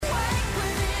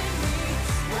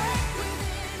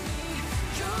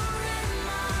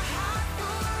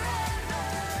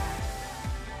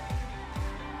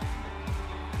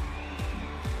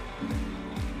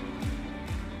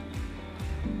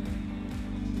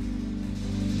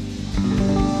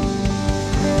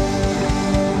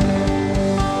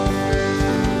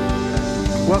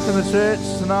in the church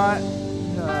tonight,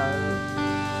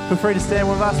 feel free to stand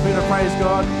with us. We're going to praise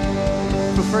God.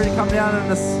 Feel free to come down in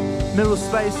this middle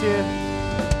space here.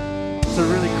 It's a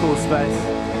really cool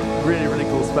space. Really, really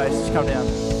cool space. Just come down.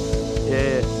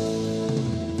 Yeah.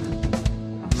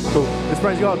 Cool. Let's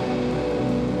praise God.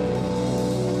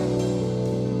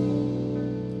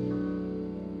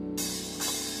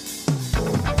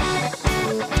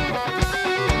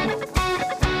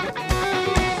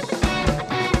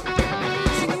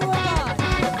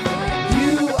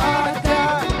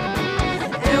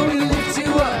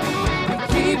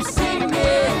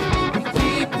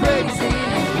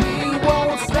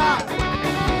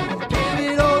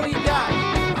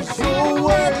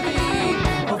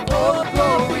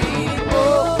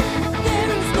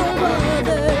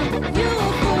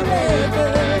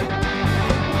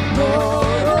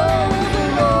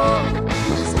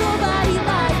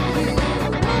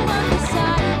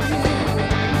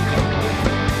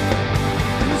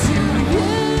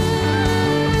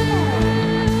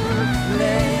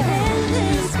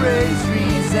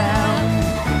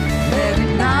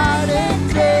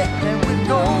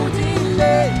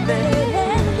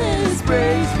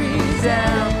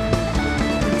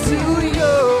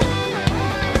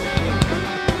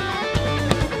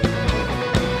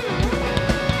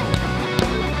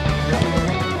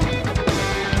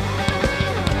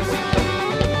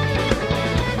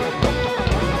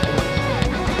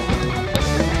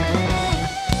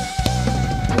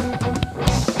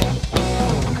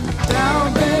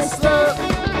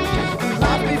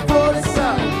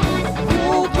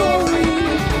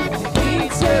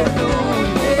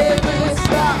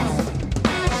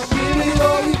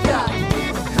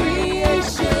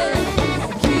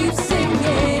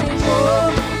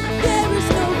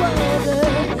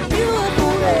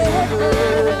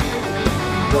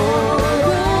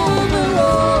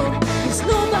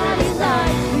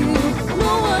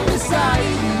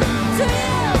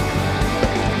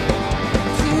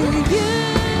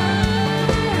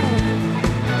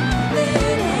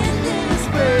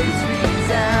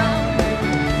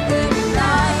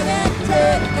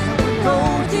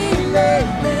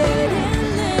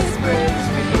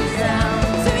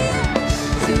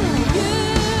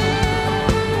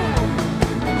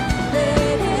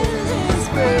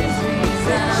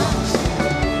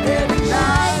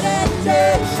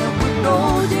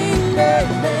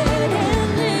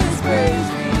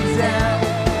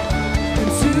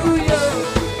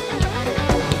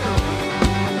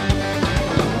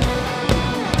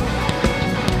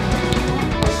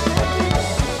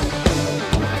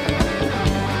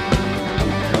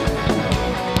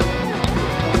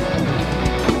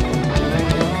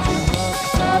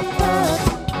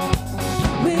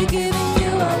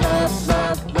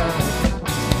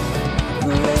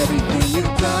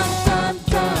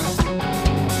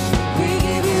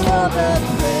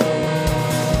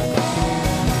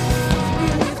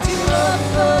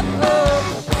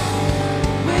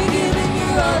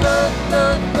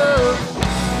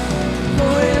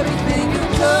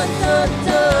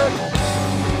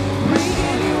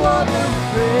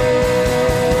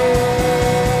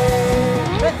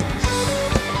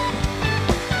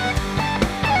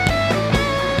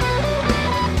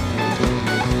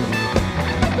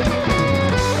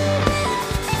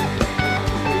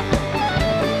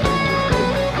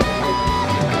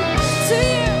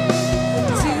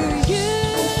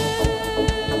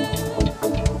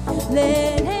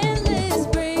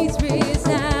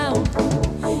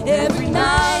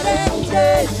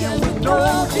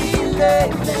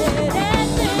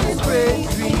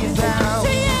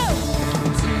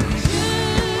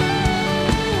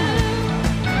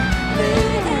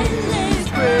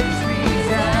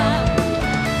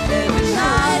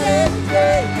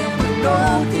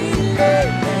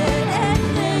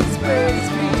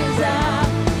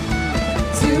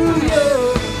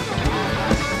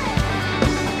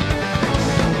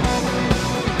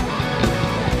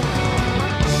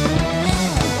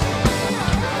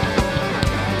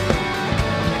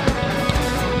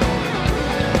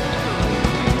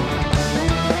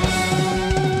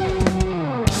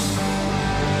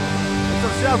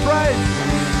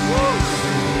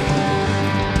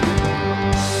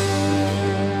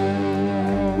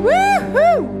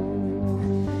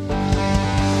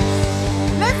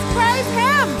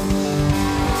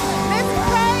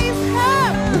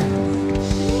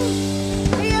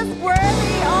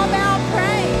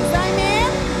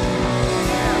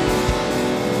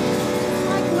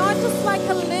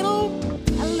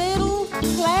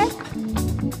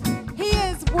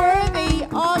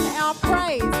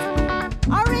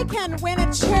 When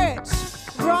a church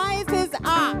rises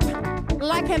up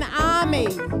like an army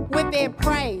with their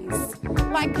praise.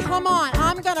 Like, come on,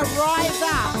 I'm going to rise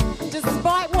up.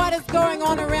 Despite what is going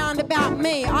on around about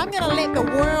me, I'm going to let the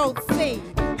world see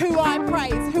who I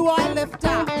praise, who I lift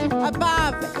up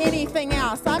above anything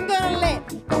else. I'm going to let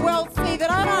the world see that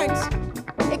I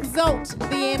don't exalt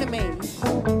the enemy.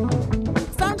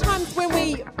 Sometimes when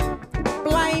we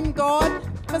blame God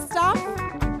for stuff,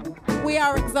 we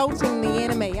are exalting the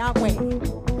enemy, aren't we?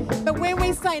 But when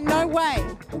we say, no way,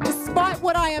 despite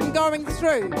what I am going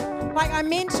through, like I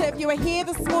mentioned, if you were here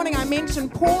this morning, I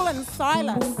mentioned Paul and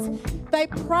Silas. They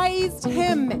praised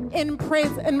him in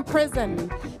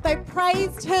prison. They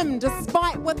praised him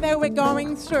despite what they were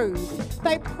going through.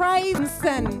 They praised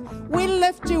sin. We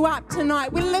lift you up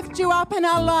tonight. We lift you up in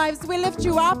our lives. We lift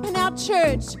you up in our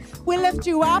church. We lift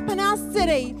you up in our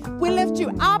city. We lift you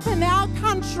up in our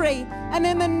country and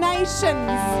in the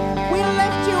nations. We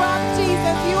lift you up,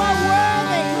 Jesus. You are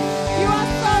worthy. You are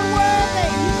so worthy.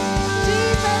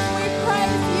 Jesus, we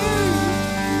praise you.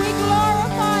 We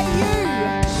glorify you.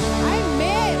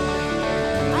 Amen.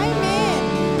 Amen.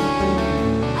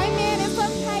 Amen. It's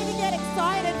okay to get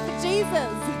excited for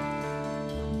Jesus.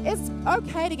 It's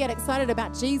okay to get excited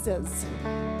about Jesus.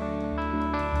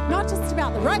 Not just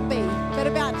about the rugby, but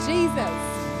about Jesus.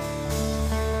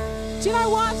 Do you know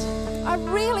what? I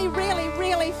really, really,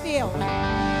 really feel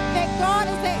that God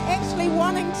is actually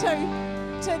wanting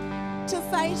to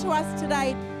say to us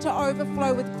today to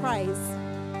overflow with praise.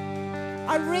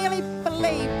 I really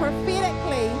believe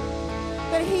prophetically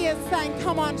that He is saying,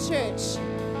 come on, church,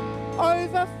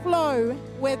 overflow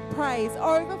with praise.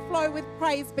 Overflow with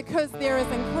praise, because there is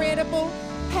incredible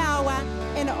power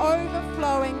in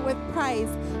overflowing with praise.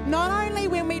 Not only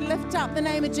when we lift up the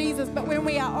name of Jesus, but when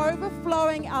we are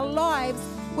overflowing our lives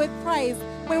with praise,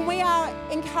 when we are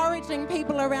encouraging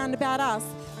people around about us.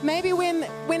 Maybe when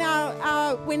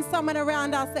someone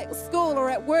around us at school or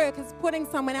at work is putting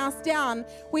someone else down,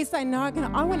 we say, no, I'm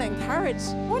going to encourage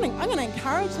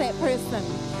that person.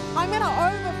 I'm going to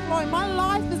overflow. My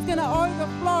life is going to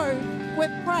overflow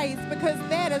with praise, because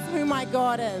that is who my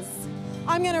God is.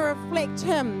 I'm going to reflect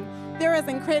Him. There is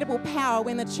incredible power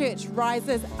when the church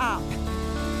rises up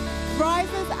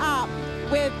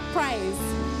with praise.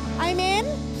 Amen?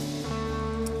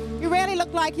 You really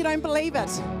look like you don't believe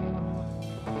it.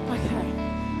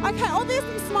 Okay, oh, there's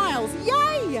some smiles.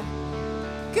 Yay!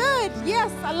 Good,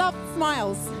 yes, I love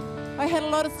smiles. I had a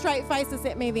lot of straight faces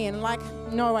at me then, like,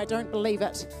 no, I don't believe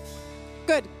it.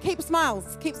 Good, keep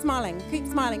smiles, keep smiling, keep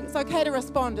smiling. It's okay to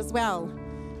respond as well.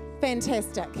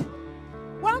 Fantastic.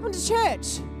 Welcome to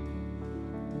church.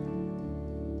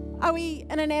 Are we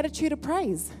in an attitude of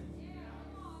praise?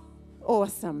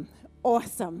 Awesome,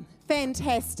 awesome,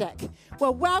 fantastic.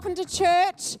 Well, welcome to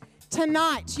church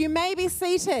tonight. You may be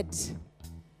seated.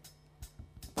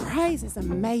 Praise is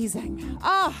amazing.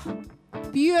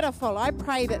 Beautiful. I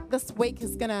pray that this week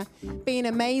is going to be an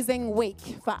amazing week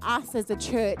for us as a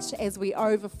church as we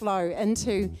overflow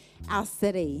into our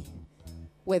city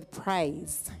with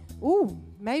praise. Ooh,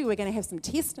 maybe we're going to have some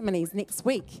testimonies next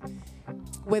week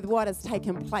with what has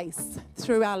taken place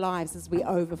through our lives as we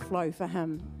overflow for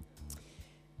Him.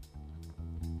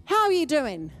 How are you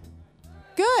doing?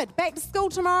 Good. Back to school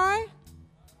tomorrow?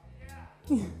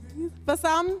 For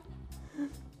some,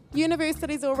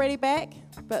 university's already back,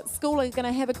 but school are going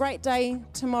to have a great day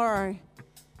tomorrow.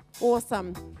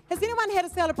 Awesome. Has anyone had a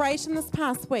celebration this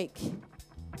past week?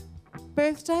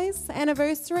 Birthdays?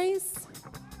 Anniversaries?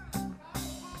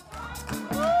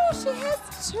 Oh, she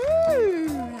has two.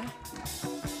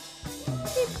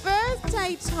 Happy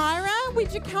birthday, Tyra.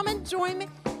 Would you come and join me?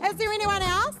 Is there anyone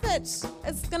else that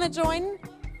is going to join?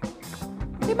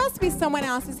 There must be someone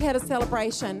else who's had a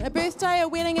celebration. A birthday, a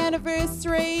wedding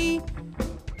anniversary.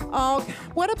 Oh,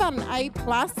 what about an A+,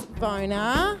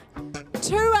 Vona?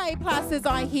 2 A+,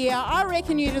 I hear. I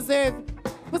reckon you deserve,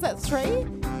 was it 3?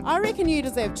 I reckon you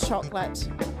deserve chocolate.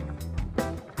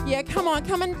 Yeah, come on,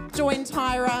 come and join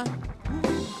Tyra.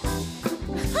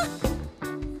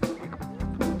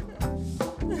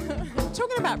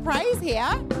 Talking about praise here.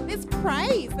 There's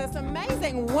praise. This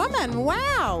amazing woman.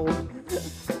 Wow.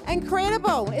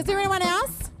 Incredible. Is there anyone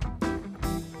else?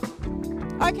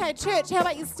 Okay, church, how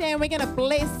about you stand? We're going to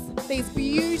bless these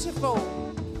beautiful,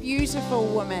 beautiful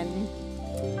women.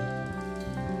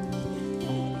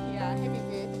 Yeah, happy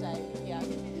birthday. Yeah.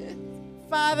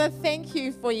 Father, thank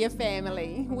you for your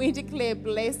family. We declare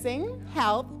blessing,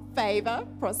 health, favor,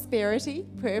 prosperity,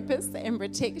 purpose, and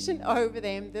protection over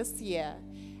them this year.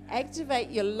 Activate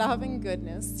your love and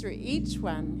goodness through each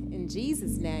one. In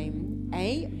Jesus' name,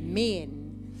 amen.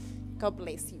 God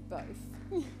bless you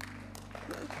both.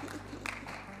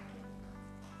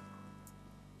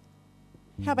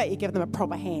 How about you give them a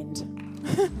proper hand?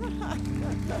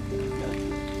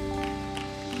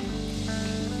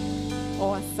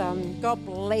 Awesome. God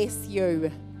bless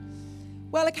you.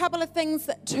 Well, a couple of things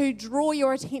to draw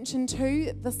your attention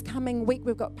to this coming week.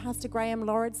 We've got Pastor Graham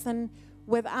Lauridsen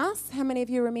with us. How many of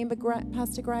you remember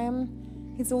Pastor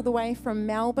Graham? He's all the way from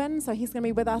Melbourne, so he's going to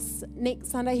be with us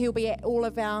next Sunday. He'll be at all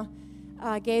of our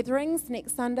gatherings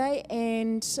next Sunday,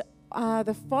 and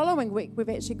the following week we've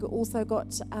actually also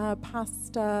got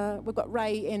we've got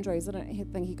Ray Andrews. I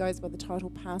don't think he goes by the title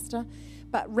pastor,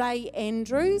 but Ray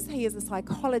Andrews, he is a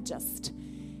psychologist,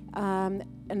 an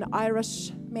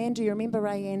Irish man. Do you remember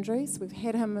Ray Andrews? We've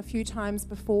had him a few times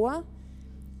before.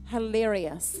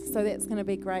 Hilarious. So that's going to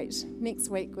be great next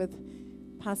week with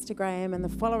Pastor Graham, and the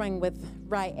following with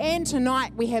Ray. And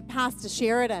tonight we have Pastor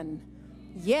Sheridan.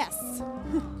 Yes.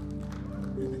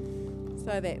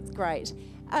 So that's great.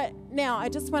 Now, I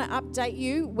just want to update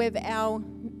you with our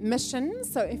mission.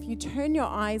 So if you turn your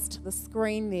eyes to the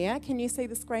screen there, can you see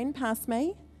the screen past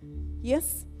me?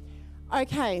 Yes?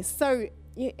 Okay, so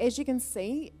as you can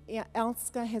see,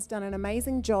 Elska has done an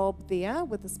amazing job there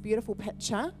with this beautiful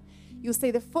picture. You'll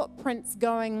see the footprints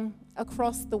going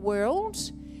across the world.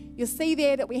 You'll see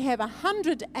there that we have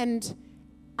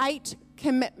 108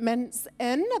 commitments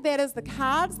in. That is the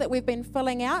cards that we've been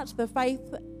filling out, the faith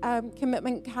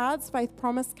commitment cards, faith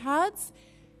promise cards.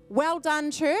 Well done,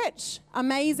 church.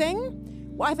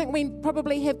 Amazing. Well, I think we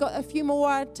probably have got a few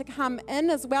more to come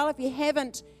in as well. If you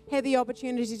haven't had the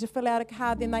opportunity to fill out a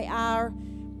card, then they are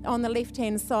on the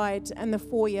left-hand side in the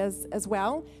foyers as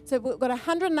well. So we've got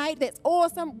 108. That's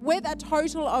awesome, with a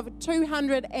total of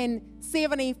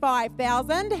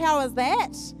 275,000. How is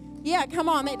that? Yeah, come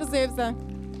on, that deserves a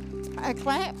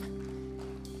clap.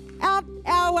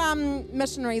 Our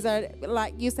missionaries are,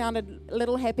 like, you sounded a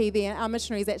little happy there. Our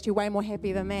missionaries are actually way more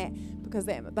happy than that, because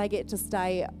they get to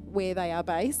stay where they are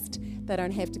based. They don't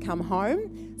have to come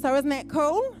home. So isn't that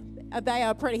cool? They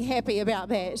are pretty happy about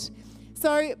that.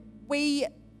 So we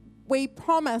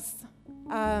promise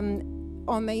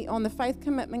on the faith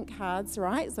commitment cards,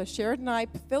 right? So Sheridan and I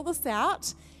fill this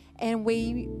out, and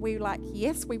we like,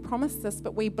 yes, we promise this,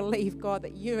 but we believe, God,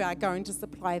 that you are going to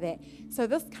supply that. So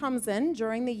this comes in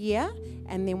during the year,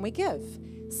 and then we give.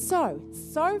 So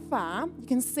far, you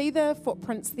can see the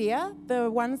footprints there, the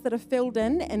ones that are filled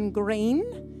in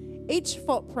green. Each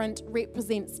footprint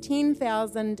represents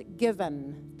 10,000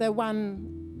 given. The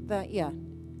one that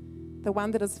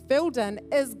is filled in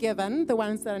is given. The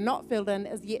ones that are not filled in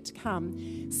is yet to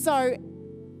come. So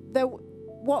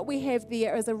what we have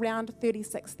there is around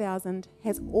 36,000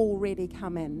 has already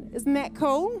come in. Isn't that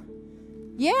cool?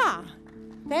 Yeah,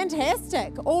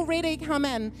 fantastic. Already come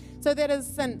in. So that is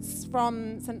since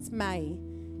May.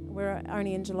 We're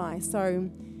only in July.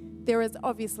 So there is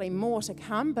obviously more to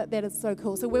come, but that is so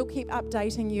cool. So we'll keep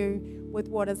updating you with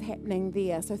what is happening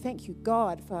there. So thank you,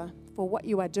 God, for what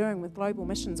you are doing with Global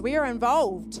Missions. We are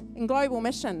involved in Global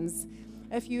Missions.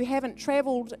 If you haven't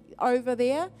travelled over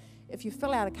there, if you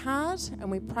fill out a card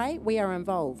and we pray, we are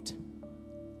involved.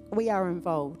 We are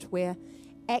involved. We're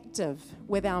active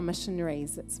with our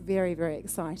missionaries. It's very, very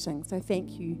exciting. So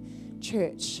thank you,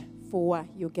 church, for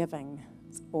your giving.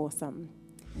 It's awesome.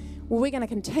 Well, we're going to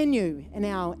continue in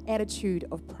our attitude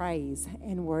of praise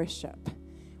and worship.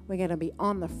 We're going to be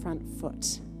on the front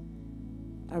foot.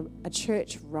 A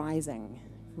church rising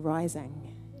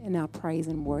in our praise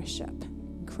and worship.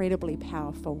 Incredibly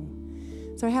powerful.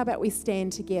 So how about we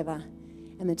stand together,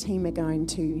 and the team are going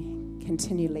to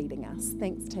continue leading us.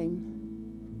 Thanks, team.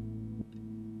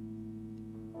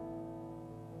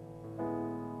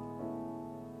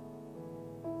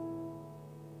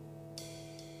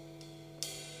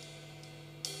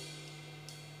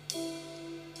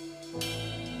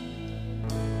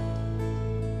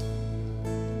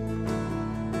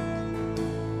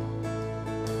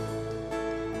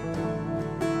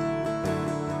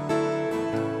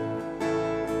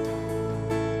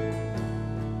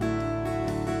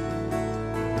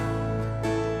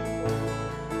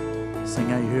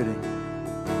 Sing Are You Hurting?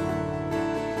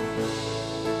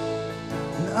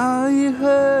 And are you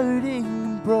hurting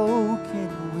and broken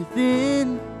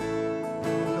within,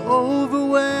 and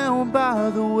overwhelmed by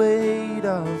the weight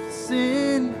of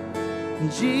sin?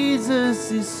 And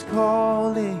Jesus is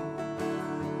calling.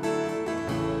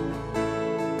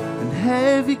 And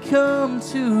have you come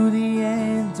to the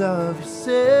end of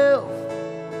yourself?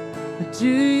 Or do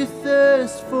you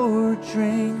thirst for a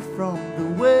drink from the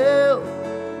well?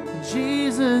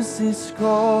 Jesus is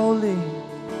calling.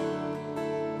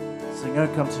 Sing, oh,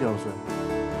 come to the altar.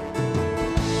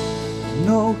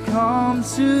 No, come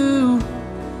to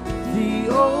the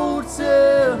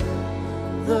altar.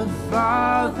 The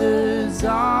Father's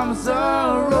arms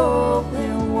are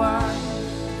open wide.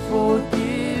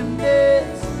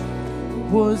 Forgiveness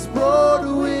was bought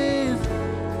with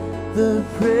the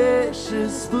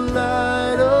precious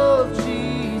blood of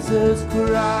Jesus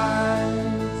Christ.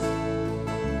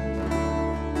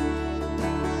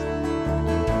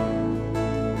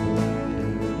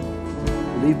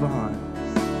 Leave behind.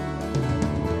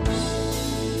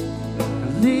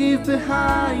 Leave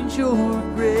behind your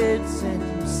regrets and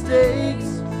mistakes.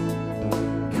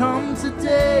 Come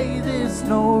today, there's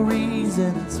no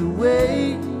reason to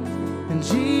wait, and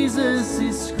Jesus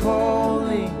is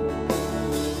calling.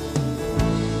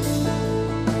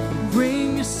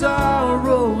 Bring your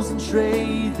sorrows and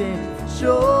trade them for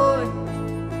joy.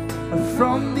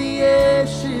 From the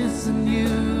ashes a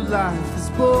new life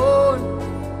is born,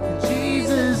 and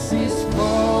Jesus is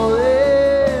calling.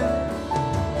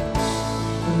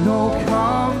 No,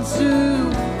 come to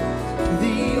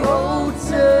the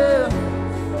altar.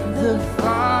 The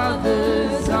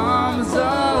Father's arms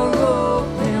are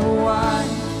open wide.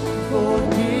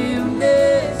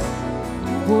 Forgiveness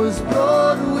was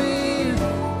brought with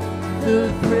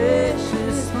the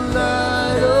precious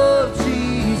blood of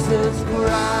Jesus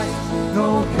Christ. No,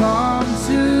 come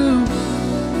to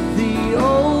the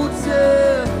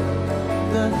altar.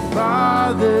 The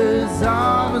Father's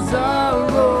arms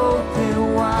are open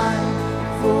wide.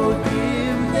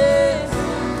 Forgiveness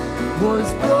was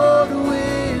brought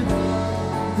with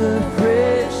the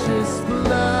precious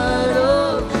blood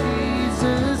of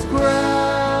Jesus Christ.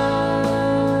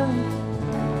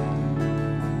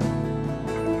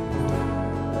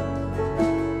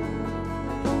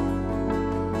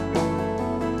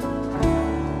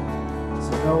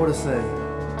 So know what to say.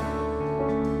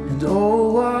 And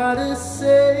oh, what a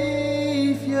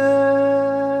Savior.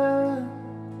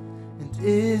 And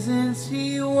isn't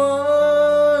He wonderful?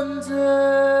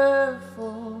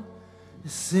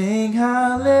 Sing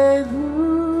hallelujah,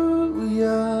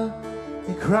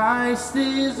 and Christ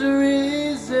is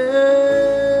risen.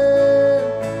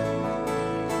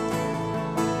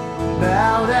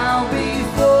 Bow down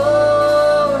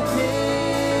before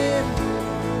Him,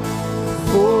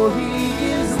 for He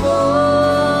is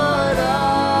Lord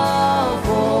of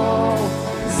all.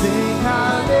 Sing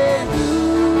hallelujah,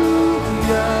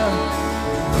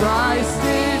 Christ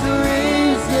is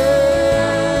risen.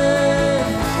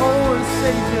 Oh, what a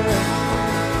Savior.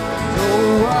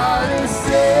 Oh, what a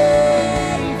Savior.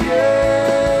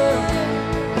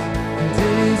 And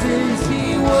isn't He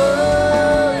wonderful?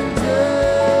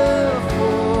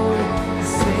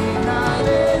 Sing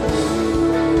hallelujah,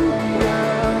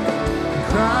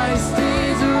 Christ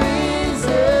is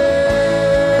risen.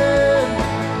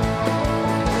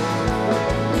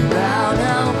 Bow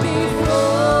down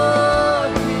before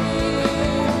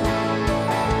Him,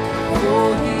 for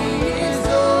He is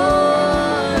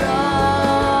Lord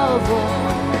of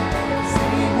all.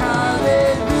 Sing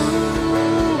hallelujah,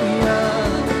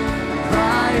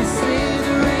 Christ is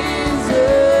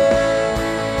risen.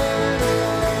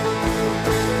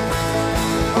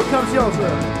 Oh, come to the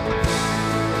altar.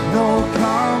 No,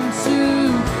 come to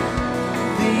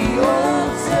the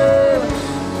altar.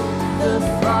 The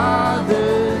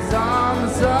Father's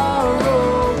arms are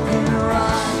open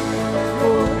wide.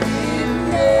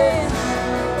 Forgiveness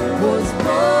was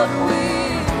bought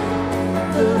with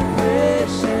the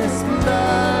precious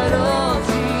blood of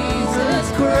Jesus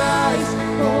Christ.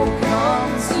 Oh,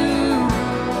 come to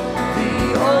the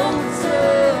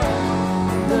altar.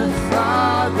 The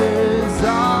Father's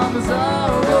arms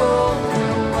are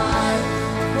open wide.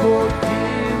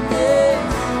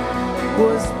 Forgiveness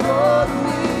was bought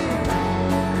with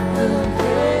the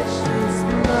precious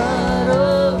blood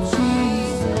of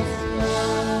Jesus Christ.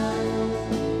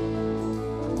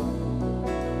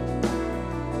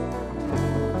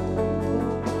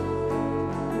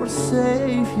 What a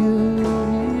Savior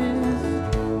He is.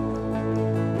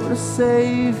 What a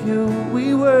Savior we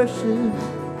worship.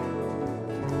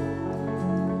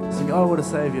 Sing, oh, what a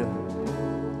Savior.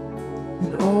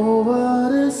 And oh,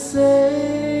 what a Savior.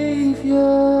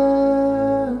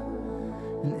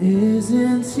 And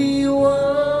isn't He wonderful?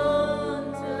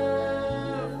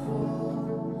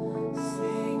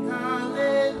 Sing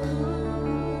hallelujah,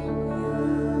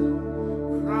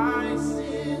 Christ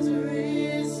is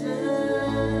risen.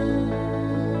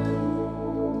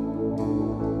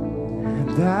 And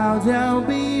bow down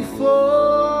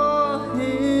before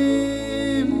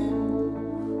Him,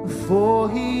 for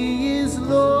He is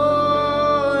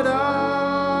Lord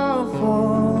of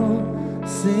all.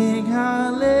 Sing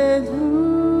hallelujah,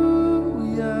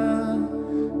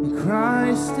 and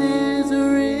Christ is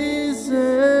risen.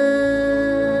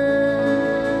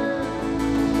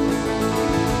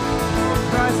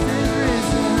 Christ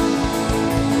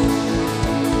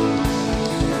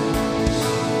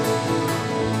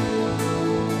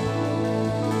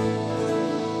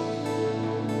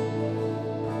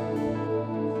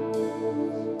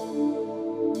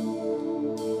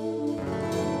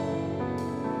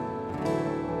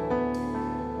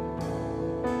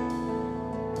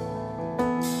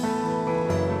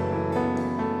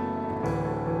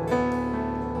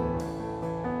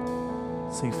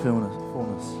sing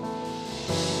fullness.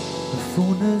 The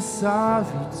fullness of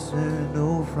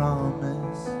eternal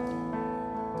promise,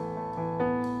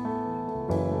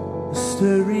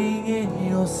 stirring in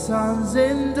your sons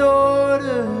and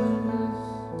daughters,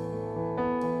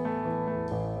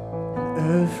 and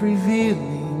earth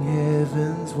revealing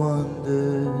heaven's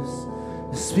wonders.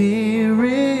 The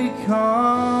Spirit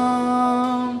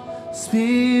come,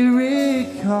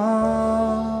 Spirit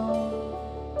come.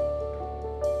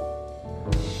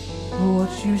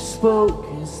 What you spoke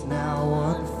is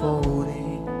now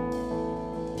unfolding,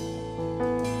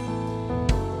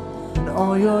 and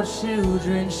all your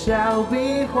children shall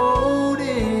be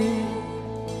holding.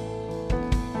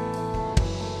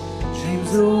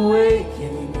 Dreams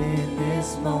awakening in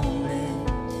this moment.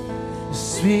 The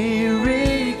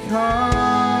Spirit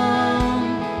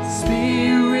come,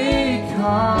 Spirit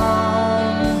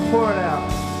come. Pour it out,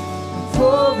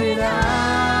 pour it out.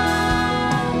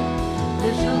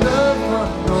 Let your love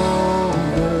run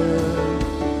over.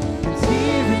 It's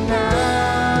here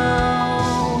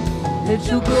now. Let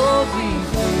your glory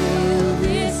fill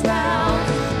this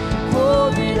house.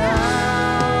 Pour it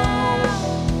out.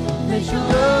 Let your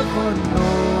love run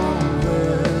over.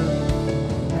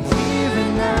 It's here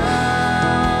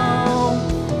now.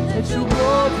 Let your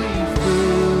glory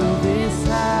fill this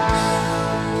house.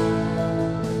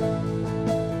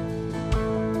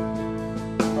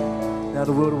 Now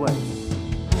the world awaits.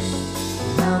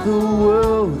 Now the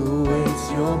world awaits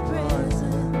your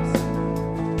presence,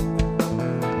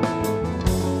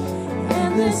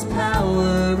 and this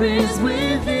power is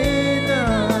within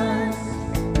us.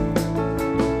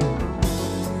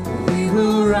 We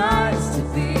will rise to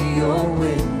be your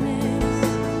witness.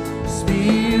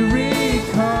 Spirit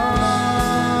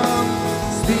come,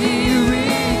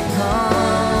 Spirit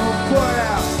come. Pour it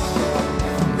out,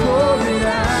 pour it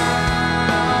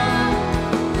out.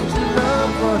 Let your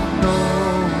love run over.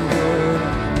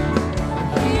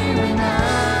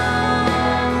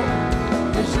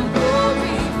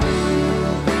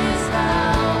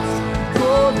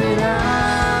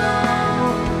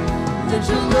 Let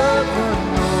your love run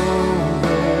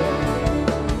over,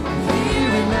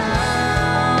 here and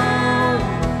now.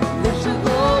 Let your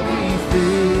glory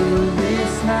fill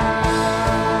this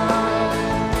house.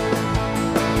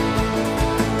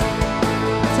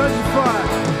 Tongues of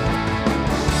fire,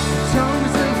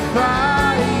 tongues of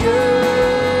fire,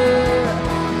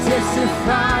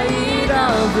 testifying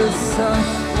of the Son,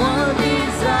 one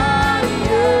desire.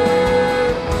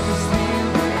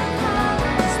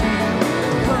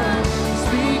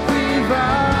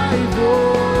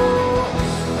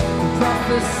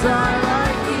 Prophesy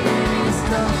like it is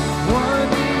done. One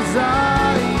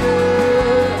desire.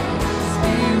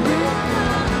 Spirit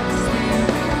come,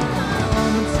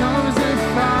 tongues of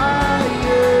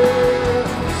fire,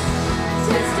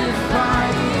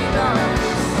 testifying of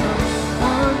the Son.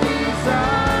 One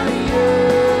desire.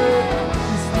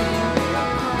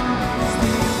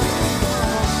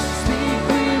 Speak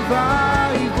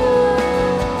revival.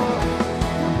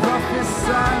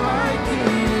 Prophesy like it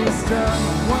is done.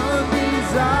 One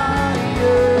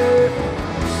desire,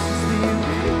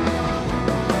 Spirit.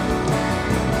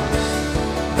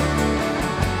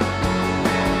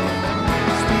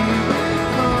 Spirit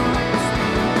come,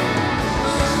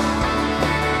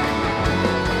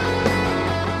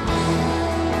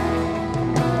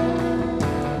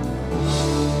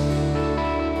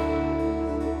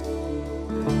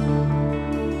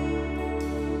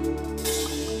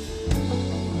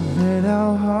 let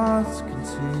our hearts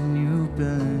continue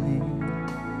burning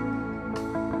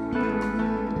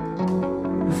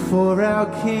for our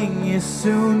King is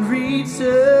soon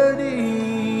returning.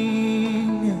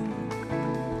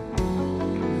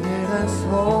 Let us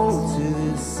hold to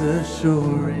this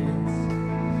assurance.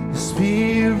 The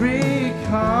Spirit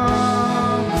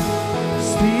come,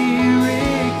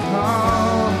 Spirit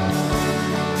come,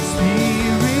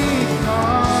 Spirit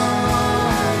come,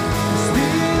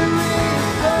 Spirit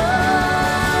come.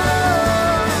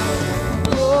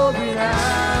 Pour it out.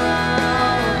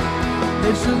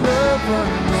 Let your love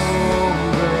run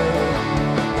over.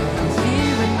 It's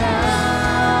here and now.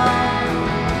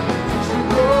 Let your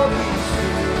glory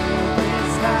fill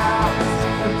this house.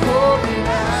 And pour it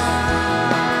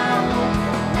out.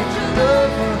 Let your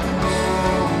love run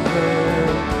over.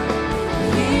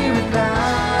 Here and now.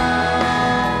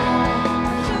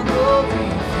 Let your glory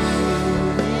fill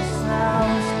this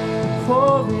house. And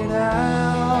pour it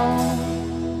out.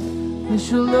 Let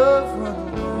your love run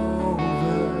over.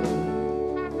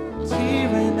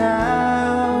 Here and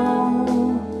now,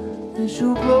 let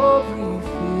your glory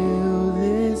fill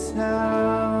this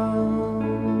house.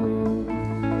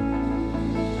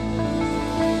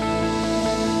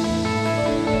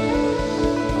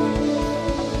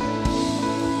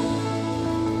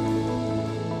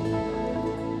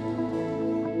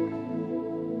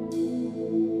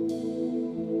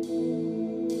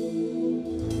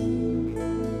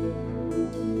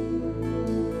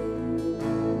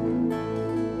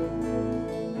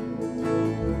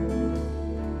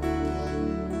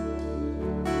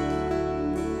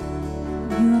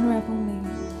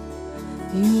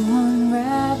 You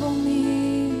unravel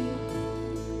me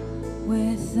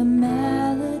with a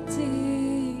melody.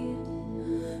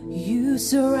 You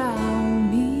surround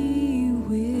me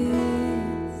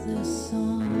with a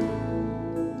song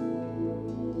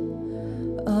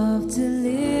of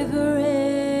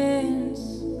deliverance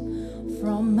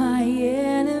from my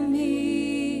enemies,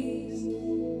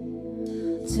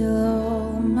 till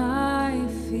all my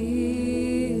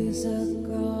fears are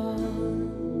gone.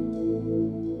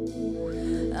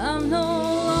 I'm no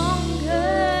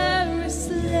longer a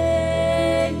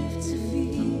slave to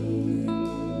fear.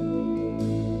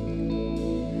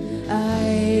 I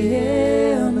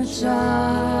am a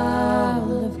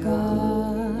child of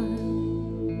God.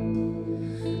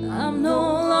 I'm no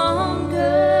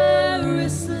longer a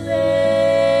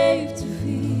slave to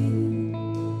fear.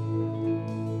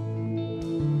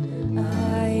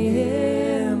 I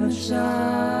am a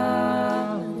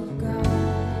child of God.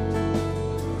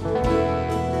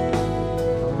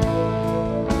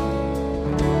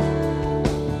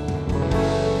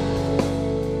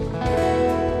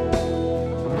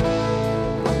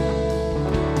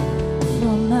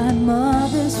 From my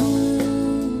mother's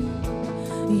womb,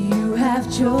 you have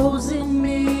chosen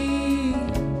me.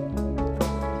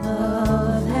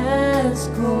 Love has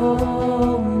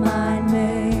called my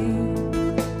name,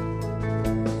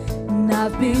 and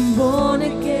I've been born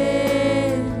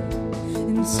again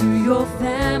into your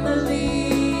family.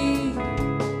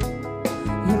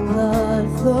 Your blood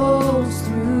flows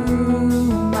through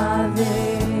my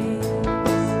veins.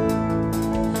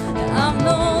 I'm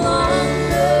no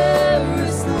longer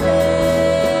a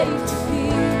slave to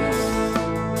fear.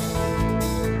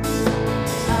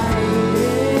 I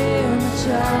am a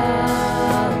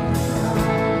child of God.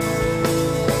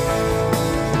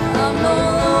 I'm no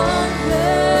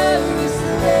longer a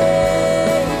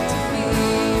slave to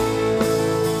fear.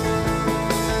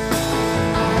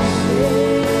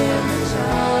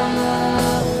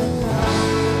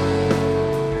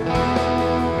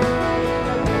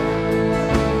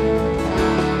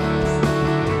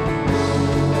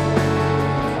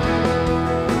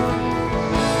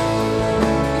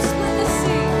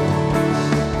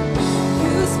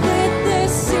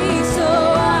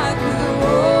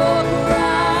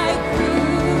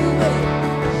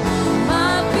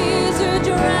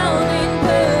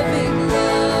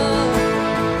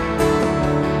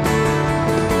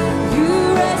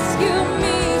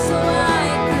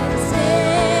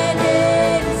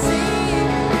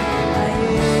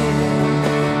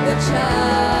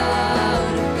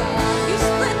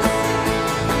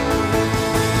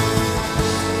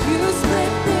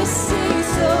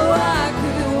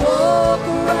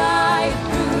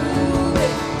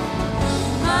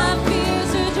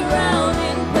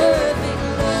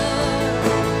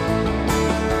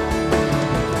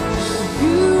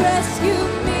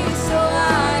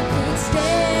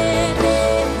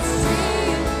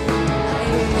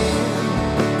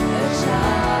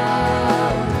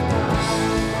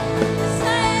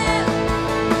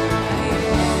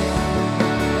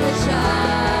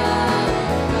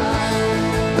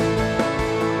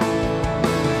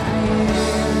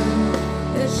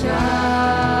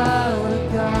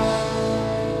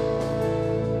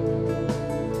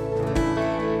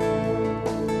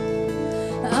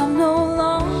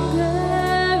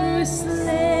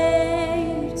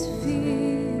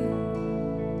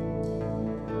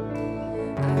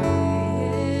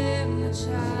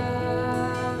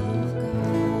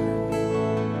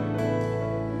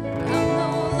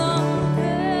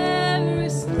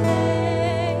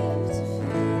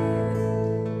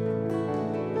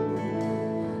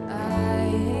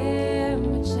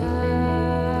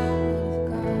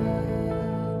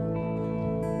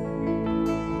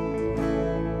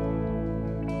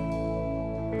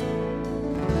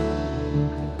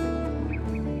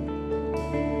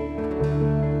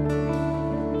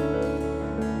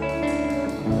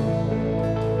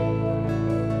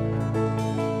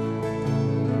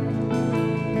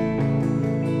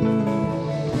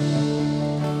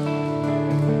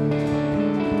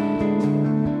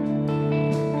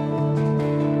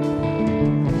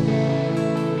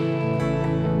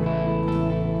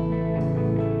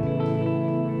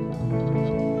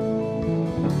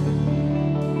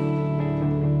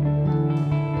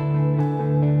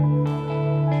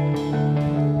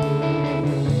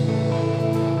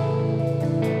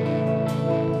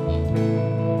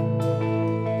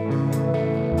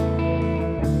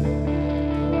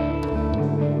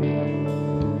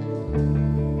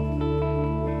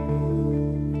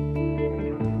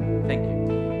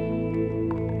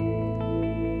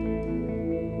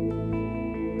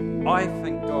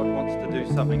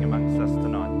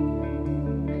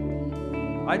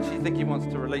 I actually think he wants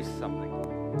to release something.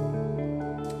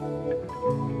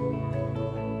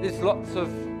 There's lots of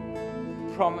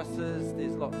promises,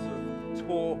 there's lots of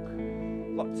talk,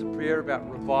 lots of prayer about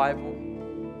revival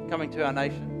coming to our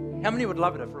nation. How many would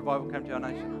love it if revival came to our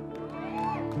nation?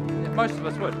 Yeah, most of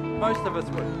us would. Most of us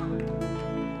would.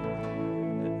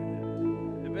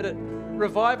 But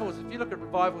revivals, if you look at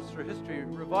revivals through history,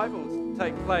 revivals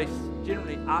take place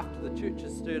generally after the church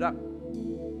is stirred up.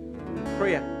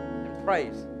 Prayer and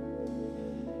praise.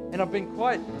 And I've been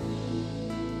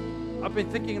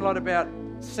thinking a lot about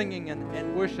singing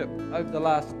and worship over the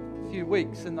last few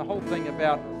weeks, and the whole thing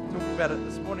about, I talked about it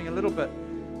this morning a little bit,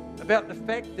 about the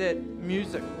fact that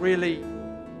music really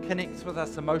connects with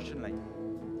us emotionally.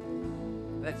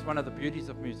 That's one of the beauties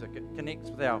of music. It connects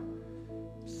with our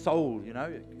soul, you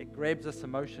know. It grabs us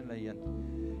emotionally,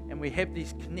 and we have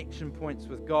these connection points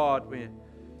with God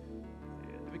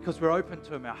because we're open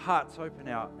to Him. Our heart's open,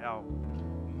 our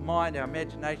mind, our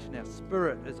imagination, our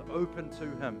spirit is open to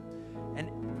Him,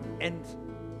 and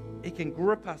He can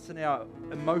grip us in our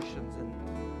emotions and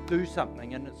do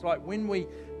something. And it's like when we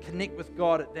connect with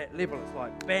God at that level, it's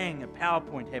like bang, a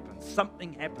PowerPoint happens,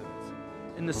 something happens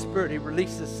in the spirit. He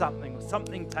releases something, or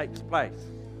something takes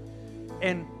place,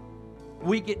 and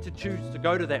we get to choose to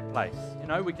go to that place. You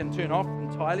know, we can turn off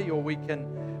entirely, or we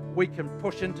can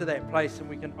push into that place, and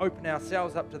we can open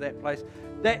ourselves up to that place.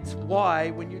 That's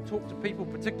why when you talk to people,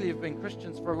 particularly who've been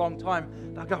Christians for a long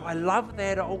time, they'll go, I love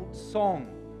that old song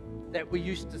that we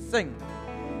used to sing.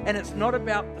 And it's not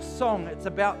about the song, it's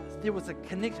about, there was a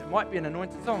connection. It might be an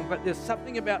anointed song, but there's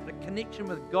something about the connection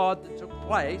with God that took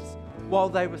place while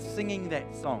they were singing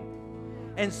that song.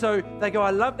 And so they go,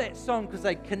 I love that song, because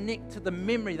they connect to the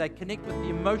memory, they connect with the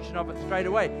emotion of it straight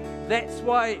away. That's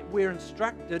why we're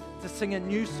instructed to sing a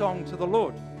new song to the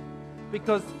Lord,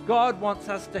 because God wants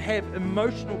us to have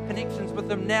emotional connections with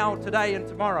Him now, today, and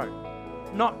tomorrow,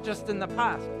 not just in the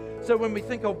past. So when we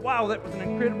think of, wow, that was an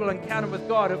incredible encounter with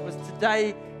God, it was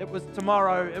today, it was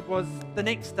tomorrow, it was the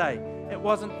next day. It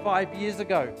wasn't 5 years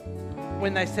ago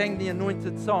when they sang the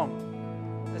anointed song.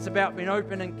 It's about being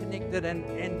open and connected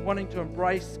and wanting to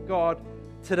embrace God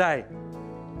today.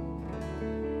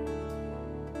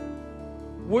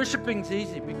 Worshipping's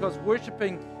easy, because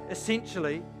worshipping,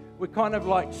 essentially, we're kind of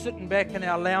like sitting back in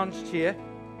our lounge chair,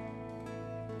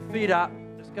 feet up,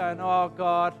 just going, oh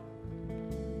God,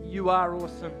 you are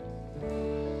awesome.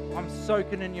 I'm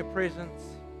soaking in your presence.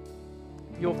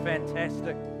 You're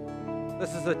fantastic.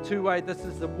 This is a two-way, this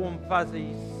is the warm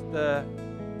fuzzies, the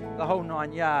whole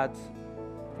 9 yards.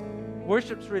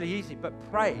 Worship's really easy, but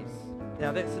praise,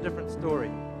 now that's a different story.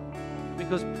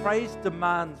 Because praise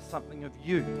demands something of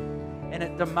you, and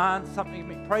it demands something of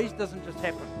me. Praise doesn't just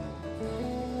happen.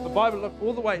 The Bible, look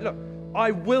all the way, look,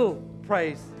 I will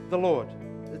praise the Lord.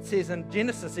 It says in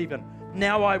Genesis even,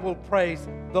 now I will praise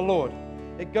the Lord.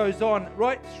 It goes on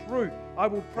right through, I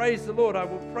will praise the Lord, I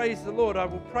will praise the Lord, I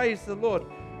will praise the Lord.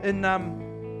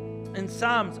 In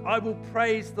Psalms, I will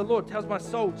praise the Lord. Tells my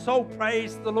soul,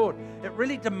 praise the Lord. It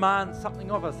really demands something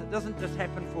of us. It doesn't just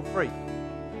happen for free.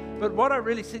 But what I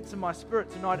really sense in my spirit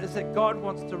tonight is that God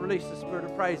wants to release the spirit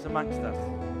of praise amongst us.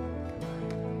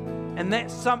 And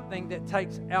that's something that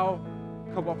takes our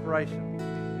cooperation.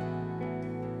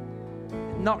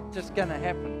 It's not just going to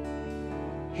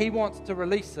happen. He wants to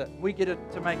release it. We get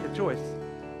to make a choice.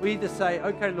 We either say,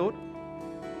 okay, Lord,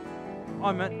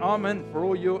 I'm in for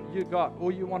all you got,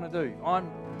 all you want to do.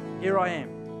 Here I am,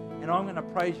 and I'm going to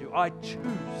praise you. I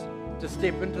choose to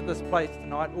step into this place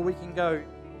tonight. Or we can go,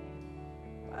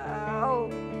 well,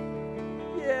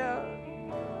 yeah,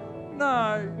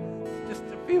 no,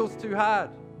 it feels too hard.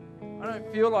 I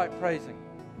don't feel like praising.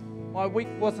 My week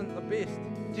wasn't the best.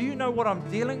 Do you know what I'm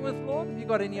dealing with, Lord? Have you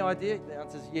got any idea? The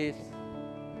answer is yes.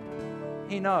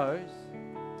 He knows,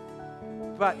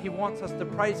 but He wants us to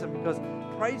praise Him, because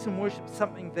praise and worship is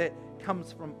something that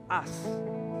comes from us.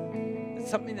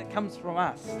 It's something that comes from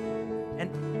us,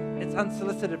 and it's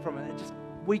unsolicited from it.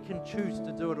 We can choose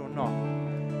to do it or not.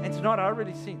 And tonight I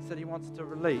really sense that He wants to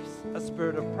release a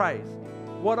spirit of praise.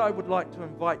 What I would like to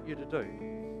invite you to do,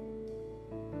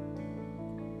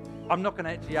 I'm not going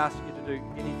to actually ask you to do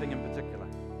anything in particular,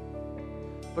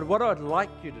 but what I'd like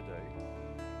you to do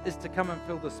is to come and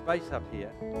fill the space up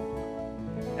here,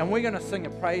 and we're going to sing a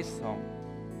praise song.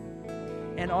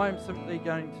 And I'm simply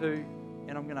going to,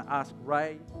 and I'm going to ask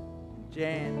Ray and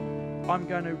Jan, I'm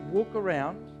going to walk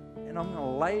around and I'm going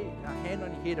to lay a hand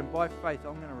on your head, and by faith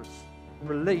I'm going to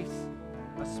release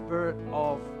a spirit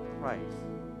of praise.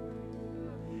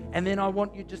 And then I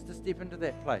want you just to step into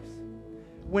that place.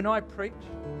 When I preach,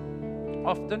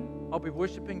 often I'll be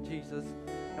worshiping Jesus,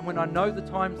 and when I know the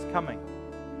time's coming,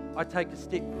 I take a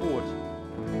step forward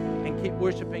and keep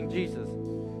worshiping Jesus.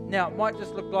 Now, it might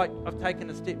just look like I've taken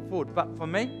a step forward, but for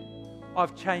me,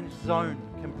 I've changed zone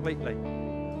completely.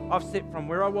 I've stepped from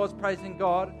where I was praising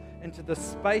God into the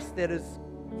space that is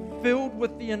filled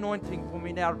with the anointing for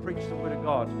me now to preach the Word of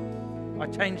God. I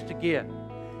changed to gear.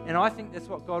 And I think that's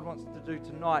what God wants to do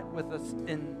tonight with us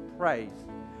in praise.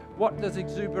 What does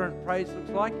exuberant praise look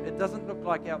like? It doesn't look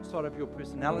like outside of your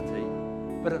personality,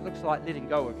 but it looks like letting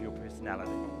go of your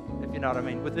personality, if you know what I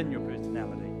mean, within your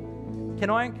personality. Can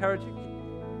I encourage you?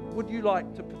 Would you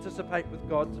like to participate with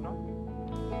God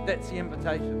tonight? That's the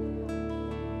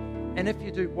invitation. And if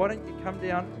you do, why don't you come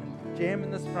down and jam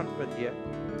in this front bit here?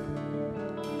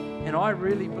 And I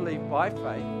really believe by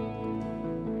faith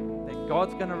that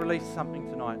God's going to release something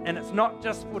tonight. And it's not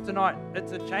just for tonight.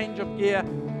 It's a change of gear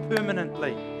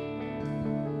permanently.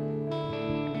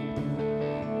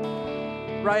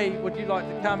 Ray, would you like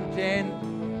to come, Jan?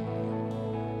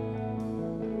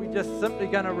 We're just simply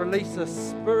going to release a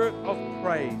spirit of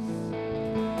praise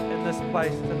in this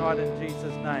place tonight in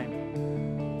Jesus' name.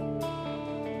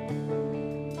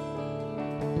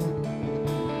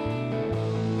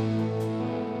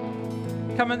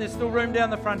 Come in, there's still room down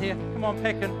the front here. Come on,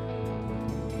 pack in.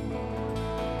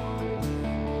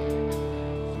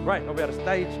 It's great, I'll be able to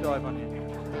stage dive on here.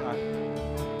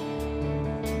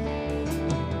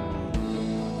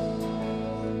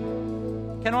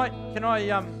 Right. Can I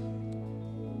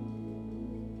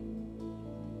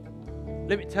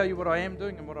let me tell you what I am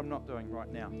doing and what I'm not doing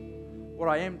right now. What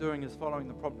I am doing is following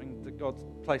the prompting that God's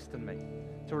placed in me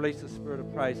to release the spirit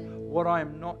of praise. What I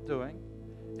am not doing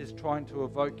is trying to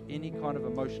evoke any kind of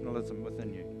emotionalism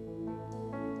within you.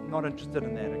 I'm not interested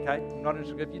in that, okay? I'm not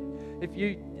interested. If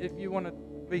you want to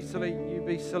be silly, you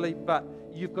be silly, but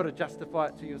you've got to justify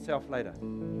it to yourself later.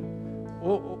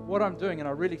 Or what I'm doing, and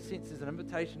I really sense there's an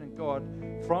invitation in God,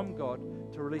 from God,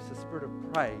 to release a spirit of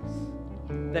praise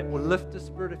that will lift the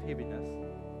spirit of heaviness.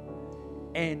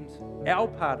 And our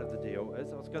part of the deal is,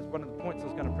 one of the points I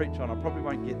was going to preach on, I probably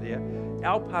won't get there.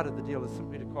 Our part of the deal is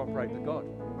simply to cooperate with God.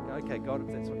 Okay, God,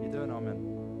 if that's what you're doing, I'm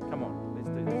in. Come on, let's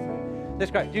do this.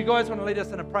 That's great. Do you guys want to lead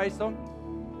us in a praise song?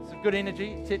 It's a good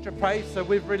energy, Tetra praise. So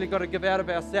we've really got to give out of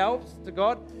ourselves to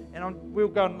God. And we'll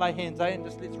go and lay hands, and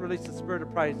just let's release the spirit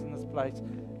of praise in this place.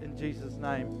 In Jesus'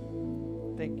 name.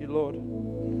 Thank you, Lord.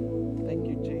 Thank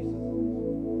you, Jesus.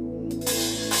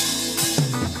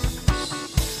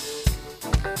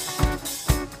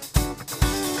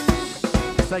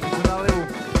 Take it to another level.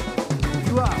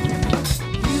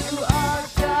 You are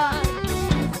God,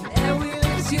 and we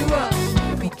lift you up.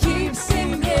 We keep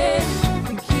singing,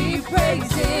 we keep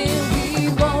praising, we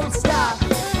won't stop.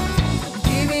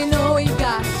 Giving all we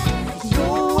got,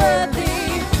 you're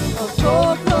worthy of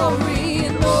your glory,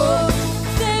 Lord.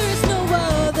 There is no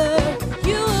other,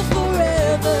 you are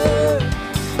forever,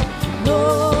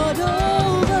 Lord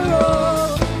over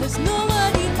all. There's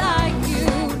nobody like you,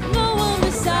 no one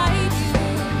beside you.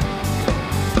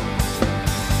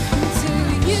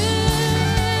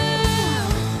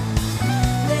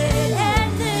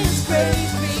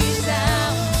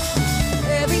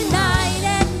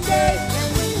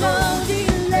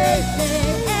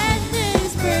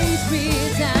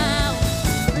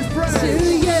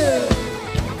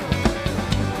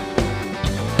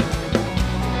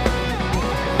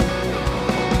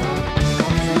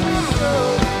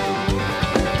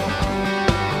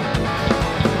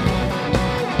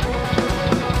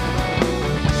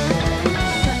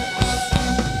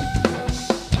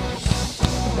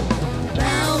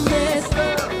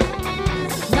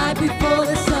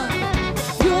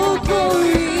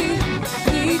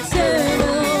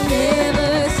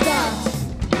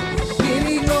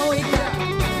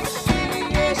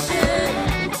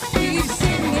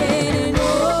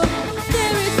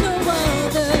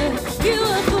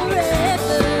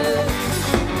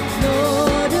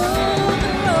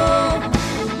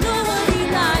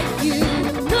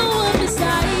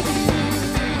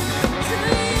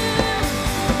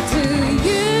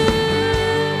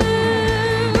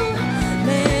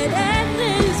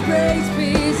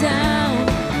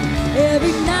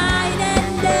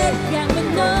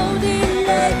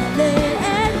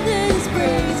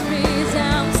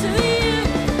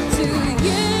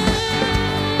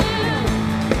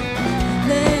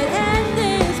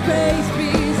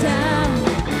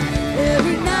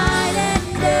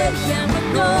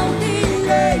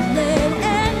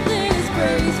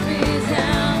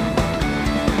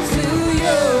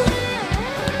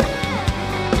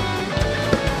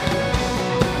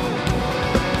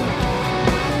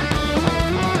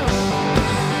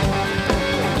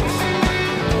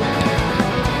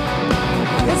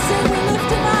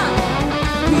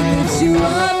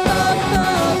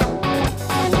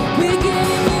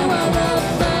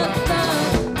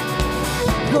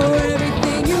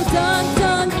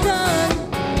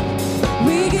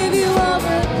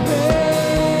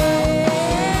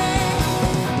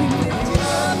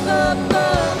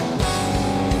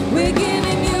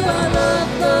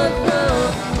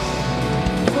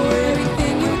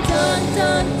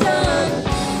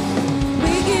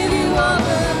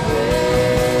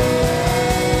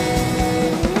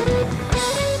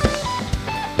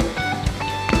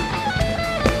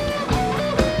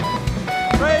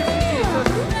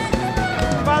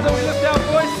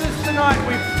 tonight,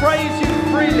 we praise you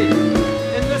freely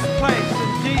in this place, in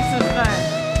Jesus' name.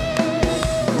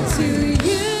 To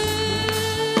you,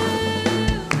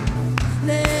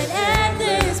 let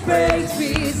endless praise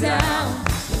resound.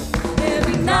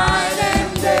 Every night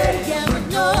and day, and with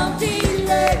no delay,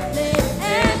 let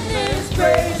endless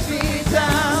praise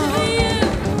resound.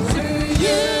 To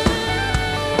you,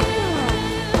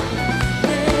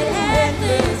 let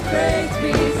endless praise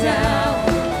resound.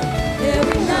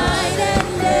 Every night and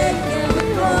day, and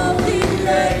with no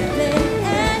delay, let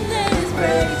endless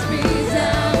praise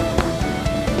resound.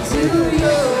 To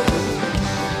you.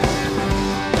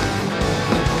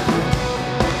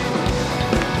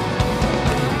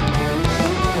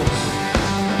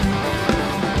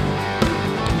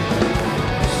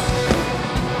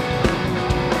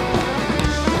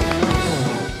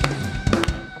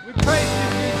 We praise you,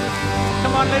 Jesus.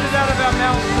 Come on, let it out of our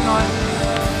mouths tonight.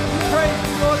 We praise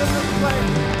you, Lord, in this place.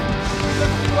 We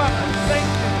lift you up and thank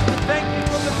you. We thank you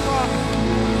for the cross.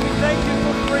 We thank you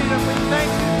for freedom. We thank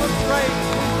you for grace.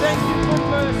 We thank you for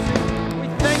mercy. We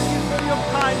thank you for your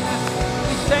kindness.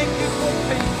 We thank you for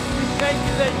peace. We thank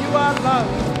you that you are love.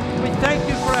 We thank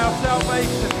you for our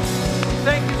salvation. We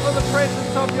thank you for the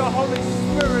presence of your Holy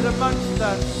Spirit amongst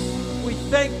us. We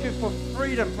thank you for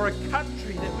freedom, for a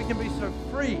country that we can be so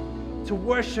free to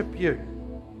worship you.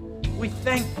 We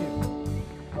thank you.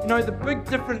 You know, the big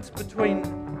difference between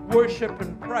worship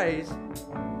and praise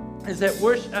is that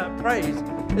praise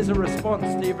is a response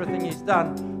to everything he's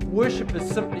done. Worship is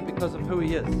simply because of who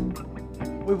he is.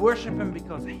 We worship him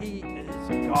because he is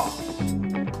God.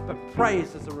 But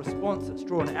praise is a response that's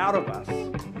drawn out of us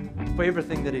for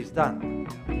everything that he's done.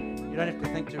 You don't have to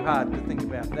think too hard to think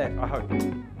about that, I hope.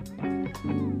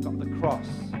 Got the cross.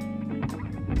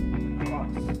 The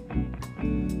cross.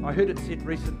 I heard it said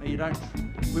recently,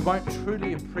 we won't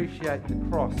truly appreciate the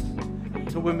cross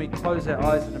until when we close our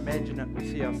eyes and imagine it, we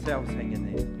see ourselves hanging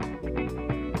there.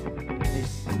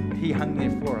 And he hung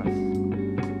there for us.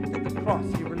 At the cross,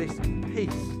 he released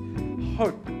peace,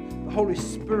 hope. The Holy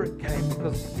Spirit came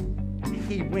because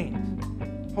he went.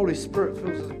 Holy Spirit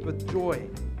fills us with joy,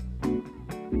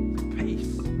 with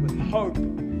peace, with hope.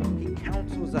 He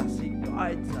counsels us, he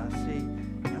guides us,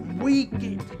 and we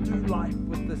get to do life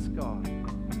with this God.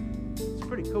 It's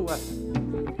pretty cool,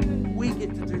 isn't it? We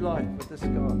get to do life with this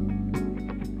God.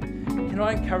 Can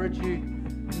I encourage you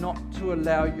not to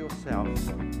allow yourself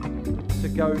to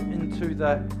go into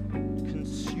the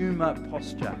consumer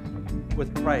posture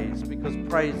with praise, because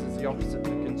praise is the opposite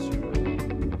of consumer.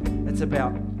 It's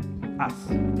about us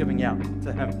giving out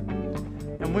to him.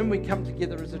 And when we come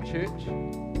together as a church,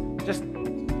 just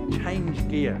change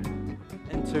gear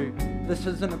into, this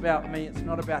isn't about me, it's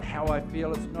not about how I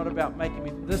feel, it's not about making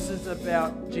me, this is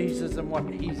about Jesus and what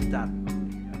he's done.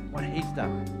 What he's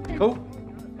done. Cool?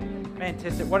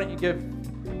 Fantastic. Why don't you give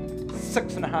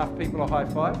 6.5 people a high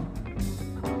five?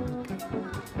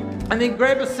 And then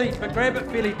grab a seat, but grab it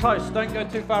fairly close, don't go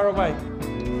too far away.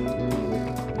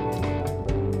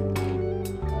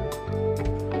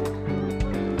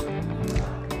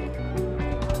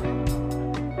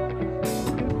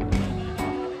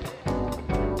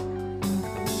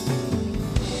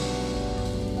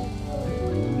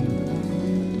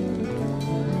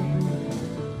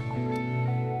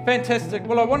 Fantastic.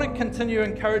 Well, I want to continue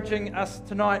encouraging us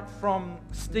tonight from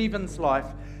Stephen's life.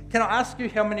 Can I ask you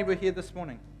how many were here this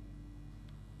morning?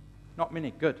 Not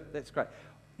many. Good. That's great.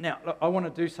 Now, look, I want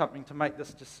to do something to make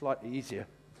this just slightly easier.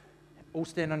 All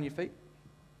stand on your feet.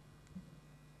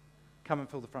 Come and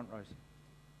fill the front rows.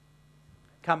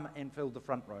 Come and fill the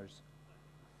front rows.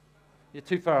 You're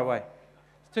too far away.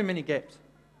 There's too many gaps.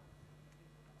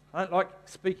 I don't like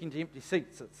speaking to empty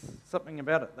seats. It's something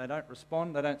about it. They don't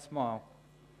respond. They don't smile.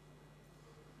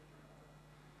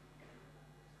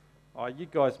 Oh, you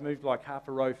guys moved like half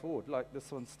a row forward, like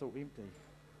this one's still empty.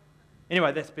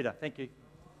 Anyway, that's better. Thank you.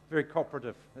 Very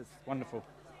cooperative. That's wonderful.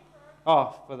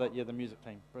 Oh, for the music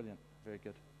team. Brilliant. Very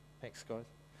good. Thanks, guys.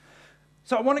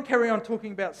 So I want to carry on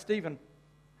talking about Stephen.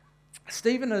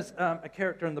 Stephen is a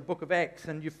character in the book of Acts,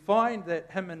 and you find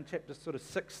that him in chapter sort of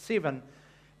 6, 7,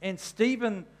 and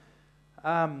Stephen,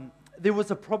 there was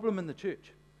a problem in the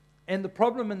church. And the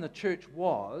problem in the church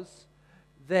was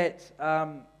that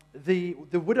the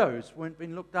widows weren't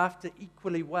being looked after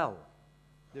equally well.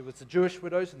 There was the Jewish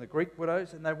widows and the Greek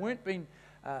widows, and they weren't being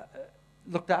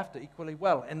looked after equally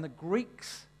well. And the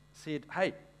Greeks said,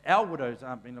 hey, our widows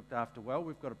aren't being looked after well.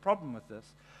 We've got a problem with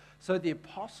this. So the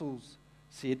apostles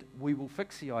said, we will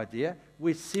fix the idea.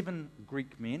 We're 7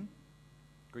 Greek men,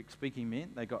 Greek-speaking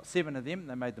men. They got 7 of them.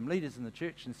 They made them leaders in the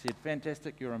church and said,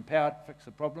 fantastic, you're empowered, fix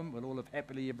the problem. We'll all live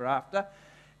happily ever after.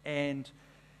 And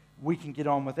we can get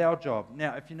on with our job.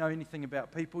 Now, if you know anything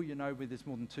about people, you know where there's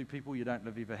more than two people, you don't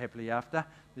live ever happily after.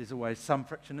 There's always some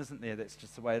friction, isn't there? That's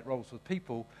just the way it rolls with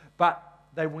people. But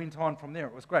they went on from there.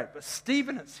 It was great. But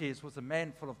Stephen, it says, was a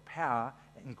man full of power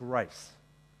and grace.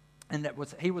 And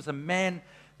he was a man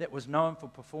that was known for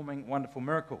performing wonderful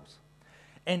miracles.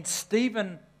 And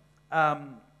Stephen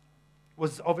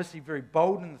was obviously very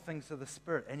bold in the things of the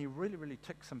Spirit, and he really, really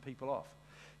ticked some people off.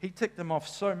 He ticked them off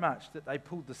so much that they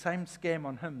pulled the same scam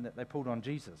on him that they pulled on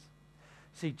Jesus.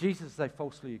 See, Jesus they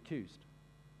falsely accused.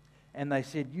 And they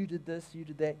said, you did this, you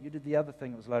did that, you did the other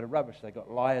thing. It was a load of rubbish. They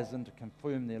got liars in to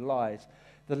confirm their lies.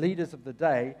 The leaders of the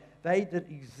day, they did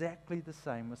exactly the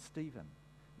same with Stephen.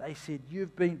 They said,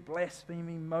 you've been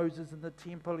blaspheming Moses in the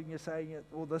temple, and you're saying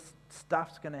all this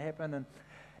stuff's going to happen.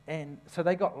 And so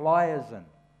they got liars in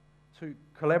to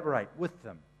collaborate with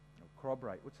them. Or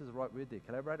corroborate. Which is the right word there?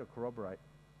 Collaborate or corroborate?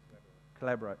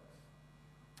 Collaborate.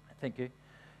 Thank you.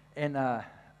 And I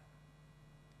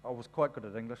was quite good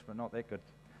at English, but not that good.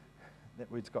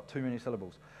 That word's got too many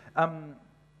syllables. Now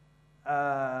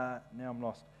I'm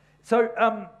lost.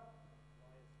 So,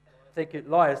 thank you,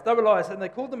 liars. They were liars, and they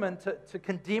called them in to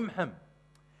condemn him.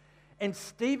 And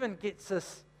Stephen gets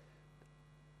this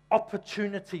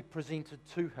opportunity presented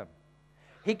to him.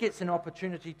 He gets an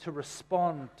opportunity to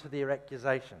respond to their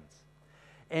accusations.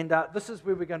 And this is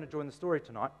where we're going to join the story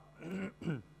tonight.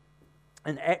 In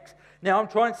Acts. Now, I'm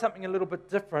trying something a little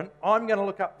bit different. I'm going to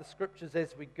look up the scriptures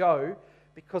as we go,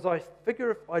 because I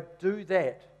figure if I do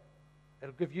that,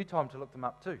 it'll give you time to look them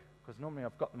up too, because normally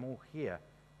I've got them all here.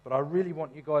 But I really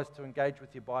want you guys to engage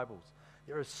with your Bibles.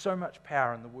 There is so much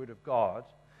power in the Word of God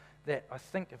that I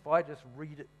think if I just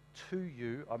read it to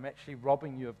you, I'm actually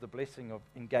robbing you of the blessing of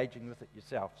engaging with it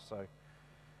yourself. So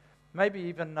maybe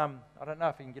even, I don't know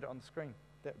if you can get it on the screen.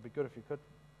 That would be good if you could.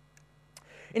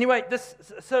 Anyway,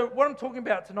 so what I'm talking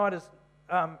about tonight is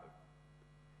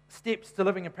steps to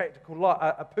living a practical life,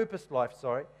 a purposed life,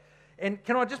 sorry. And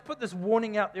can I just put this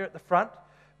warning out there at the front,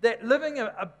 that living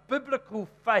a biblical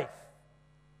faith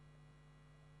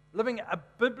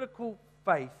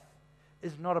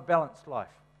is not a balanced life.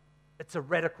 It's a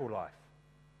radical life.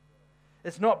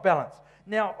 It's not balanced.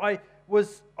 Now, I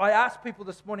asked people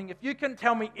this morning, if you can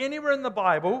tell me anywhere in the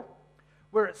Bible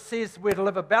where it says we're to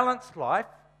live a balanced life,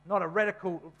 not a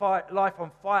radical life on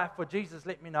fire for Jesus,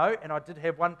 let me know. And I did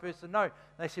have one person know.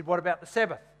 They said, what about the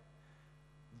Sabbath?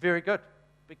 Very good.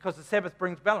 Because the Sabbath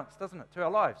brings balance, doesn't it, to our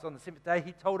lives. On the seventh day,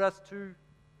 he told us to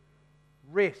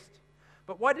rest.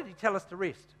 But why did he tell us to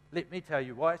rest? Let me tell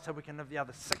you why. So we can live the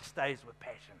other 6 days with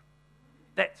passion.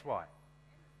 That's why.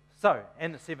 So,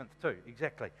 and the seventh too,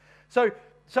 exactly. So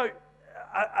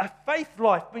a faith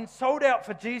life being sold out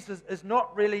for Jesus is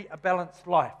not really a balanced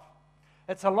life.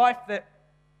 It's a life that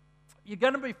you're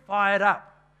going to be fired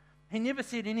up. He never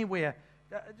said anywhere,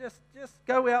 just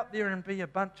go out there and be a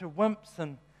bunch of wimps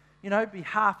and, be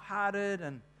half-hearted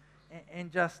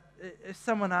and just, if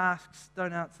someone asks,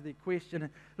 don't answer their question.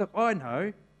 Look, I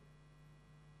know,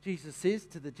 Jesus says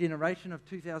to the generation of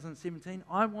 2017,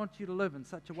 I want you to live in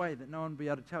such a way that no one will be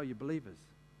able to tell you believers.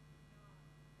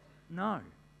 No.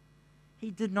 He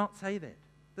did not say that,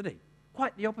 did he?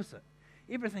 Quite the opposite.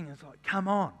 Everything is like, come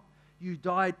on. You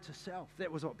died to self.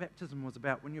 That was what baptism was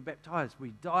about when you're baptized.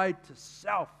 We died to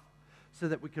self so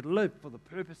that we could live for the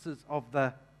purposes of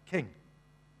the King.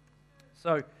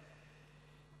 So,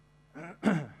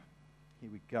 here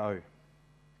we go.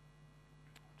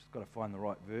 Just got to find the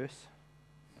right verse.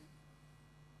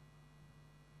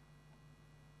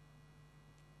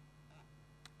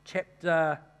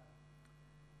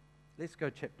 Let's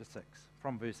go chapter 6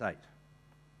 from verse 8.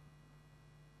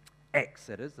 Acts,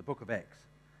 that is, the book of Acts.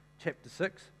 Chapter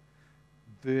 6,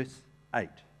 verse 8.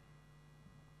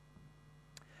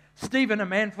 Stephen, a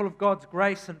man full of God's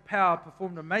grace and power,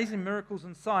 performed amazing miracles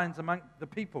and signs among the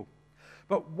people.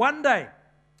 But one day,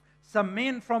 some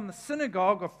men from the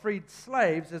synagogue of freed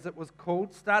slaves, as it was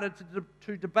called, started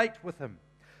to debate with him.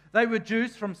 They were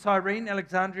Jews from Cyrene,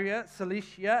 Alexandria,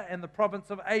 Cilicia, and the province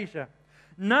of Asia.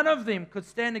 None of them could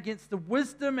stand against the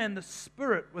wisdom and the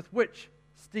spirit with which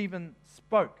Stephen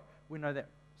spoke. We know that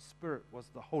Spirit was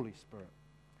the Holy Spirit.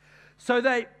 So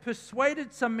they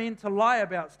persuaded some men to lie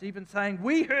about Stephen, saying,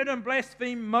 we heard him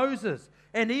blaspheme Moses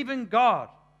and even God.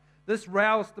 This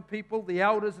roused the people, the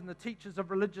elders, and the teachers of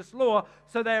religious law,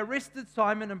 so they arrested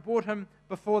Simon and brought him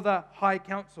before the high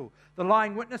council. The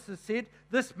lying witnesses said,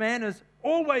 this man is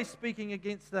always speaking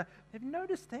against the... Have you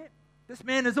noticed that? This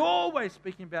man is always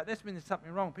speaking about... That's when there's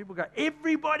something wrong. People go,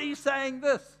 everybody's saying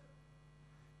this.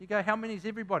 You go, how many is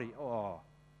everybody? Oh,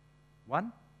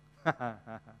 one?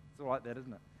 It's all like that,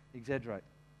 isn't it? Exaggerate.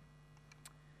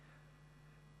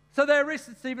 So they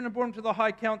arrested Stephen and brought him to the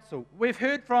high council. We've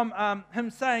heard from him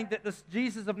saying that this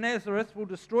Jesus of Nazareth will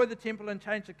destroy the temple and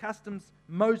change the customs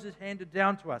Moses handed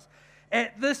down to us.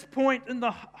 At this point in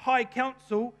the high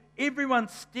council, everyone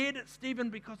stared at Stephen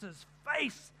because his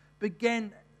face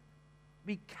became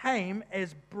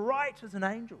as bright as an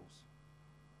angel's.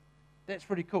 That's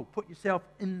pretty cool. Put yourself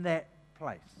in that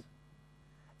place.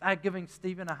 They're giving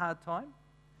Stephen a hard time.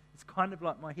 It's kind of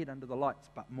like my head under the lights,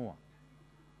 but more.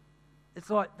 It's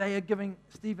like they are giving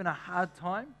Stephen a hard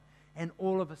time, and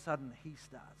all of a sudden he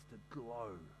starts to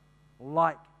glow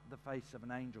like the face of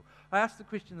an angel. I asked the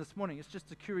question this morning. It's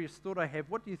just a curious thought I have.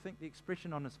 What do you think the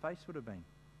expression on his face would have been?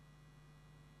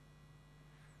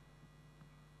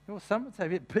 Well, some would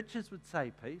say, pictures would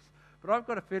say peace, but I've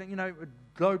got a feeling, it would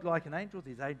glow like an angel.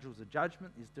 There's angels of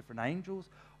judgment. There's different angels.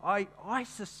 I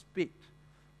suspect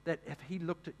that if he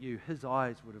looked at you, his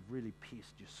eyes would have really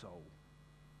pierced your soul.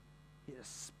 The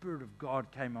Spirit of God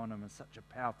came on him in such a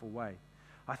powerful way.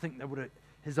 I think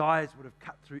his eyes would have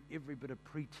cut through every bit of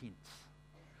pretense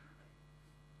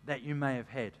that you may have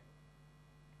had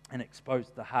and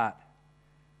exposed the heart,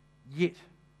 yet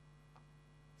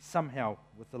somehow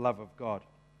with the love of God.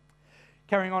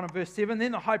 Carrying on in verse 7,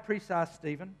 then the high priest asked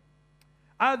Stephen,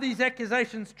 "Are these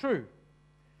accusations true?"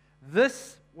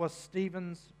 This was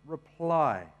Stephen's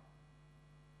reply.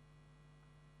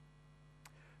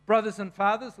 "Brothers and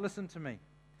fathers, listen to me.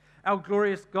 Our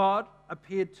glorious God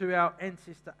appeared to our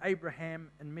ancestor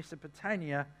Abraham in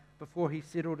Mesopotamia before he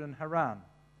settled in Haran.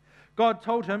 God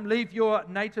told him, 'Leave your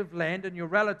native land and your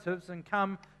relatives and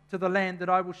come to the land that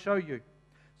I will show you.'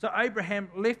 So Abraham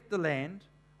left the land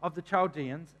of the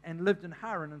Chaldeans and lived in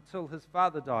Haran until his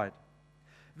father died.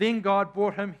 Then God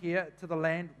brought him here to the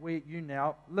land where you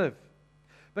now live.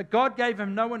 But God gave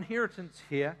him no inheritance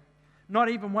here, not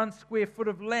even 1 square foot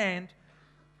of land.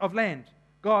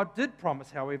 God did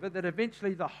promise, however, that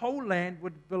eventually the whole land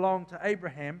would belong to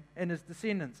Abraham and his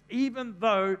descendants, even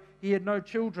though he had no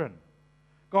children.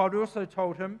 God also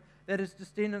told him that his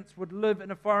descendants would live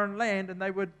in a foreign land and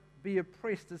they would be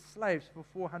oppressed as slaves for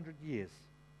 400 years.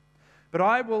 But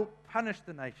I will punish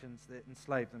the nations that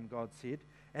enslave them, God said,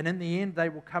 and in the end they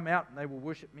will come out and they will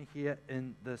worship me here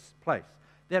in this place."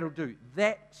 That'll do.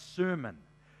 That sermon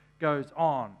goes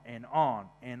on and on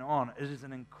and on. It is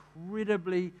an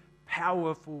incredibly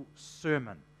powerful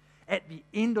sermon. At the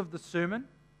end of the sermon,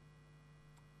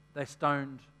 they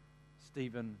stoned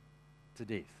Stephen to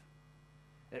death.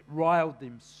 It riled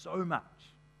them so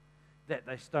much that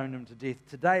they stoned him to death.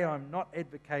 Today, I'm not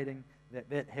advocating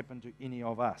that happened to any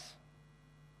of us.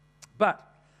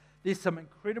 But there's some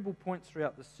incredible points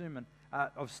throughout the sermon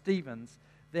of Stephen's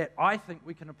that I think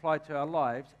we can apply to our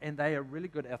lives, and they are really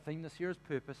good. Our theme this year is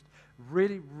purposed.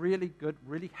 Really, really good,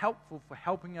 really helpful for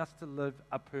helping us to live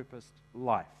a purposed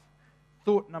life.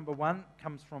 Thought number 1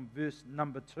 comes from verse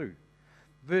number 2,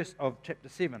 verse of chapter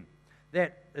 7.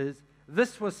 That is,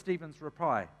 this was Stephen's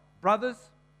reply.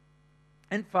 "Brothers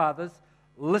and fathers,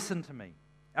 listen to me.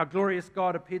 Our glorious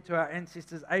God appeared to our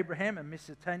ancestors Abraham in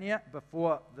Mesopotamia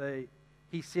before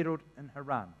he settled in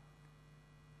Haran."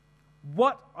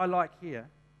 What I like here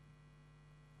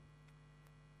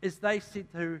is they said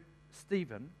to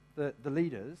Stephen, the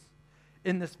leaders,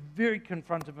 in this very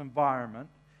confrontive environment,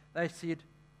 they said,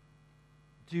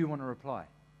 "Do you want to reply?"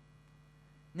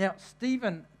 Now,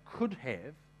 Stephen could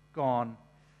have gone,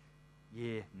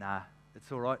 "Yeah, nah,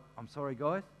 it's all right. I'm sorry,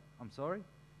 guys. I'm sorry.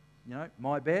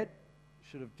 My bad.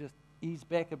 Should have just eased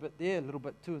back a bit there, a little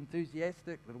bit too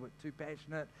enthusiastic, a little bit too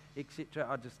passionate, etc.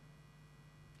 I just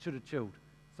should have chilled.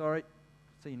 Sorry,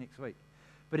 see you next week."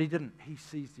 But he didn't. He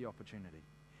seized the opportunity.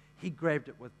 He grabbed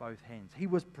it with both hands. He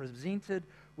was presented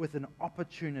with an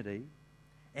opportunity,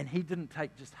 and he didn't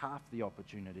take just half the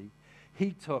opportunity.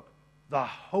 He took the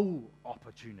whole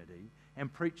opportunity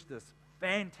and preached this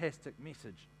fantastic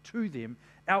message to them,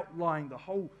 outlining the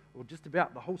whole, or just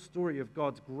about the whole story of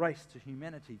God's grace to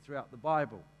humanity throughout the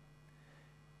Bible.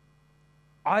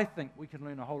 I think we can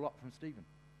learn a whole lot from Stephen.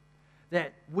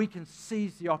 That we can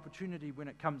seize the opportunity when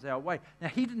it comes our way. Now,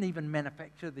 he didn't even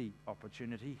manufacture the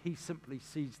opportunity, he simply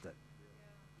seized it.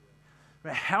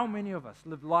 But how many of us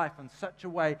live life in such a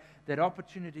way that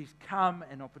opportunities come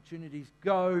and opportunities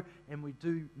go and we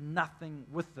do nothing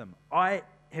with them? I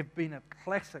have been a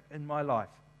classic in my life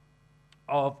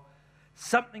of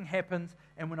something happens,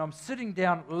 and when I'm sitting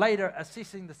down later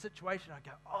assessing the situation, I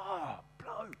go, "Oh,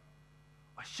 blow,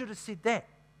 I should have said that.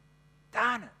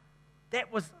 Darn it,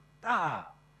 that was,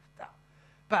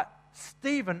 But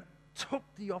Stephen took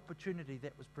the opportunity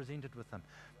that was presented with him.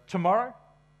 Tomorrow,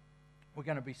 we're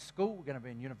going to be school, we're going to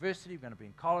be in university, we're going to be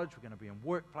in college, we're going to be in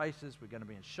workplaces, we're going to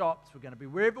be in shops, we're going to be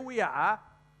wherever we are.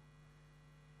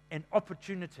 and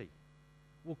opportunity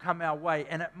will come our way.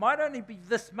 And it might only be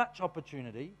this much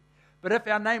opportunity, but if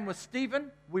our name was Stephen,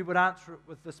 we would answer it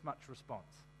with this much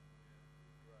response.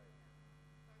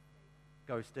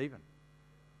 Go, Stephen.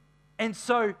 And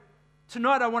so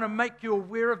tonight I want to make you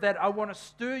aware of that. I want to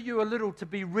stir you a little to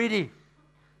be ready.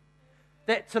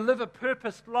 That to live a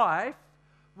purposed life,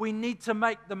 we need to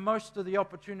make the most of the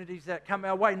opportunities that come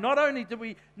our way. Not only do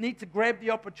we need to grab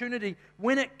the opportunity,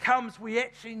 when it comes, we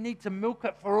actually need to milk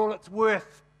it for all it's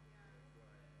worth.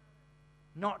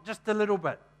 Not just a little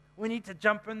bit. We need to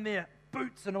jump in there,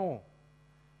 boots and all,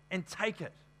 and take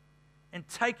it. And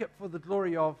take it for the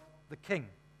glory of the King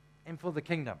and for the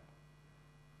kingdom.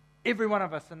 Every one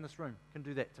of us in this room can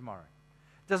do that tomorrow.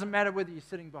 It doesn't matter whether you're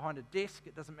sitting behind a desk.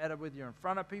 It doesn't matter whether you're in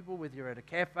front of people, whether you're at a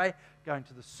cafe, going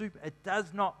to the soup. It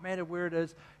does not matter where it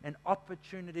is. An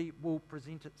opportunity will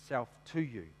present itself to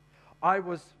you. I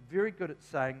was very good at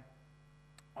saying,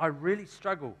 I really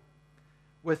struggle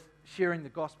with sharing the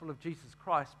gospel of Jesus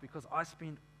Christ because I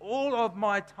spend all of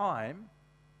my time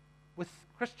with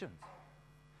Christians.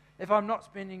 If I'm not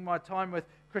spending my time with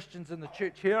Christians in the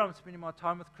church here, I'm spending my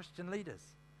time with Christian leaders.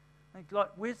 Like,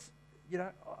 where's,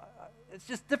 it's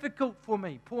just difficult for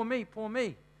me. Poor me, poor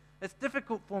me. It's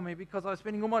difficult for me because I'm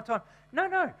spending all my time.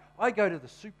 No. I go to the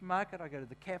supermarket, I go to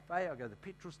the cafe, I go to the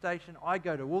petrol station, I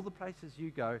go to all the places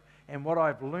you go, and what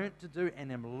I've learnt to do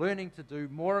and am learning to do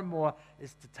more and more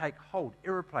is to take hold.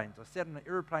 Aeroplanes. I sat on an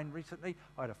aeroplane recently.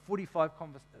 I had a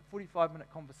 45-minute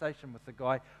conversation with the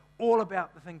guy all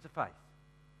about the things of faith.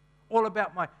 All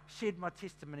about shared my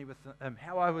testimony with him,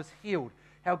 how I was healed,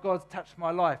 how God's touched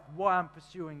my life, why I'm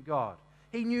pursuing God.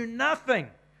 He knew nothing.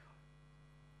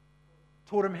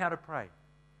 Taught him how to pray.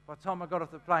 By the time I got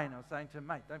off the plane, I was saying to him,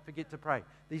 mate, don't forget to pray.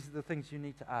 These are the things you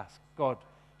need to ask. God,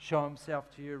 show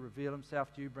himself to you, reveal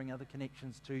himself to you, bring other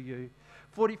connections to you.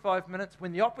 45 minutes,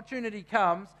 when the opportunity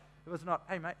comes, it was not,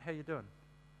 hey mate, how you doing?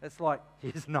 It's like,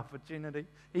 here's an opportunity.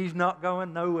 He's not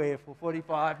going nowhere for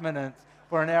 45 minutes,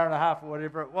 for an hour and a half or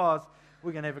whatever it was.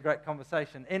 We're going to have a great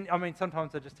conversation. And I mean,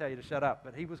 sometimes I just tell you to shut up,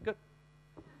 but he was good.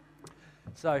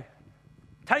 So,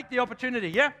 take the opportunity,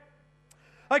 yeah?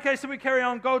 Okay, so we carry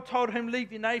on. God told him,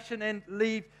 leave your nation and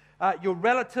leave your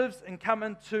relatives and come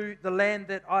into the land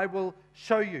that I will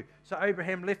show you. So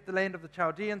Abraham left the land of the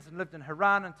Chaldeans and lived in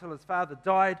Haran until his father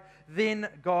died. Then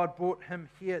God brought him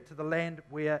here to the land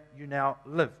where you now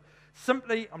live.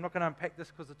 Simply, I'm not going to unpack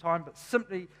this because of time, but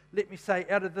simply let me say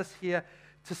out of this here,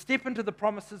 to step into the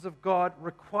promises of God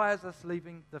requires us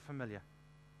leaving the familiar.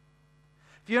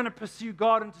 If you're going to pursue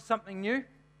God into something new,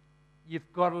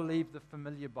 you've got to leave the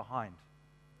familiar behind.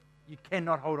 You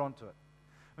cannot hold on to it.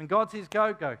 When God says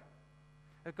go, go.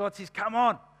 If God says come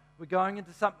on, we're going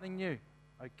into something new.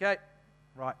 Okay,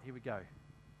 right, here we go.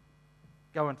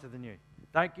 Go into the new.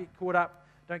 Don't get caught up.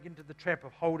 Don't get into the trap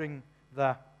of holding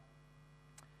the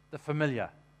familiar.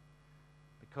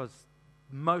 Because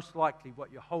most likely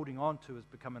what you're holding on to has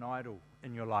become an idol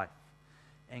in your life.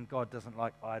 And God doesn't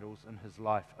like idols in his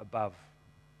life above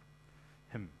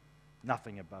him.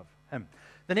 Nothing above him.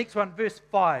 The next one, verse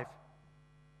 5.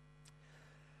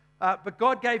 But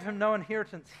God gave him no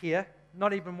inheritance here,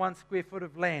 not even 1 square foot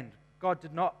of land. God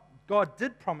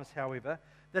did promise, however,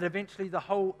 that eventually the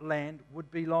whole land would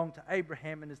belong to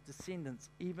Abraham and his descendants,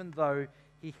 even though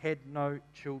he had no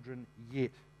children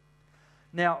yet.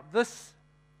 Now, this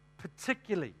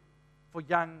particularly for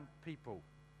young people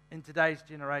in today's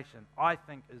generation, I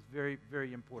think is very,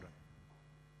 very important.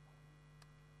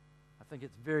 I think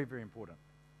it's very, very important.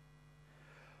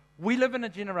 We live in a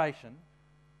generation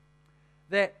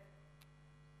that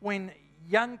when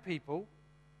young people,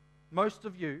 most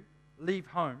of you, leave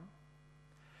home,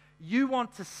 you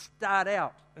want to start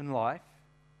out in life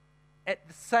at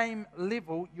the same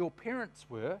level your parents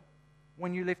were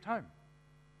when you left home.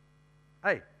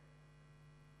 Hey,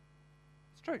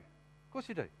 it's true. Of course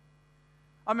you do.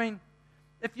 I mean,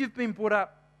 if you've been brought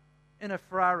up in a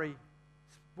Ferrari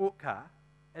sport car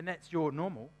and that's your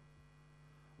normal,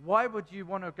 why would you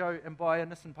want to go and buy a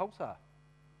Nissan Pulsar?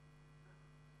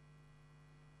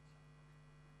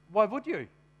 Why would you?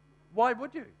 Why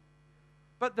would you?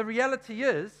 But the reality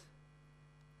is,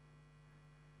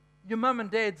 your mum and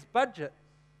dad's budget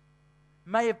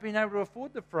may have been able to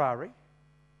afford the Ferrari,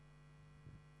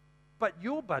 but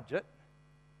your budget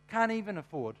can't even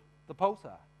afford the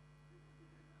Pulsar.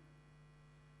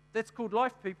 That's called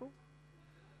life, people.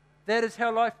 That is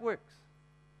how life works.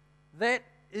 That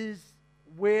is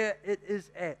where it is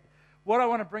at. What I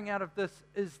want to bring out of this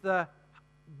is the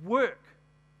work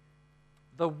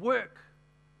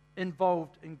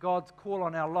involved in God's call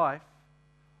on our life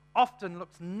often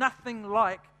looks nothing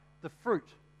like the fruit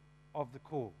of the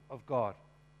call of God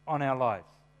on our lives.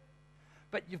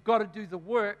 But you've got to do the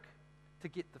work to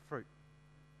get the fruit.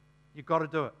 You've got to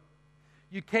do it.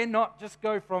 You cannot just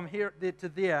go from here there to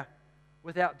there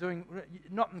without doing,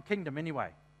 not in the kingdom anyway.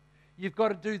 You've got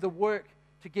to do the work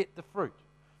to get the fruit.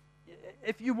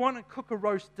 If you want to cook a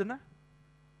roast dinner,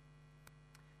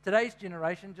 today's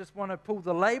generation just want to pull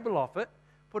the label off it,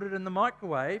 put it in the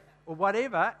microwave or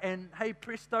whatever, and hey,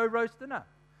 presto, roast dinner.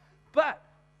 But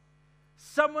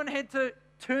someone had to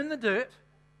turn the dirt,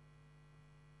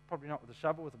 probably not with a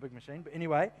shovel, with a big machine, but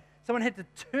anyway, someone had to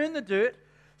turn the dirt,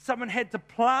 someone had to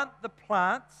plant the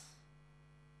plants,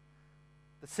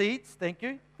 the seeds, thank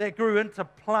you, that grew into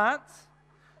plants.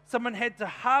 Someone had to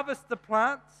harvest the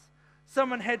plants.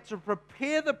 Someone had to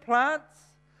prepare the plants.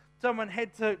 Someone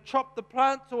had to chop the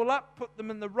plants all up, put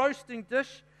them in the roasting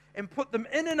dish, and put them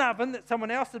in an oven that someone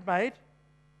else had made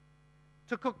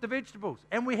to cook the vegetables.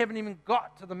 And we haven't even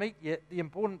got to the meat yet, the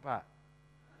important part.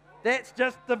 That's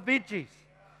just the veggies.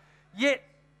 Yet,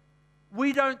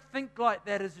 we don't think like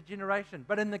that as a generation.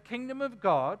 But in the kingdom of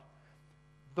God,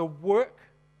 the work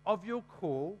of your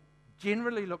call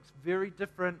generally looks very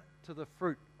different to the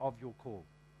fruit of your call.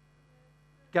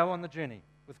 Go on the journey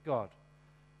with God.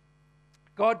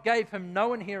 God gave him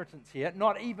no inheritance here,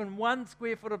 not even 1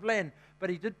 square foot of land,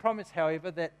 but he did promise, however,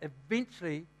 that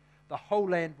eventually the whole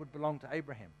land would belong to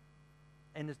Abraham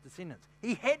and his descendants.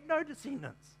 He had no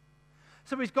descendants.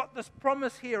 So he's got this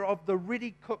promise here of the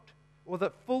ready cooked or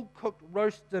the full cooked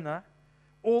roast dinner,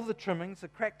 all the trimmings, the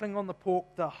crackling on the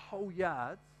pork, the whole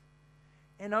yards.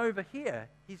 And over here,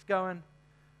 he's going,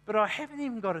 but I haven't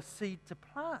even got a seed to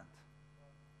plant.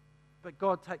 But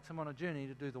God takes him on a journey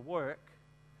to do the work.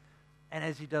 And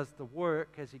as he does the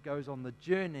work, as he goes on the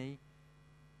journey,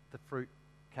 the fruit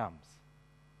comes.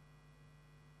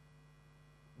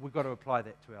 We've got to apply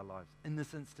that to our lives. In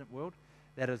this instant world,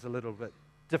 that is a little bit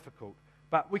difficult.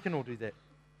 But we can all do that.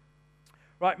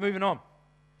 Right, moving on.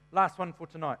 Last one for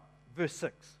tonight. Verse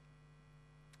 6.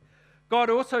 God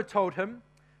also told him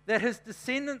that his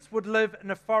descendants would live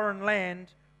in a foreign land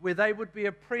where they would be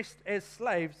oppressed as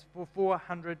slaves for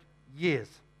 400 years.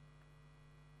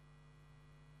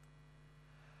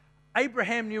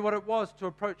 Abraham knew what it was to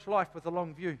approach life with a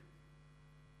long view.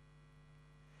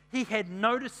 He had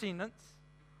no descendants.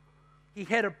 He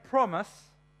had a promise,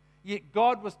 yet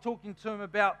God was talking to him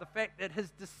about the fact that his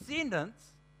descendants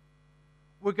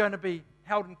were going to be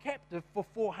held in captive for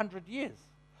 400 years.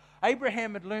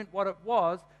 Abraham had learnt what it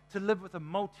was to live with a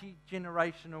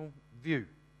multi-generational view.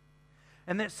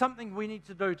 And that's something we need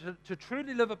to do. To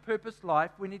truly live a purposed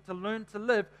life, we need to learn to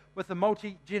live with a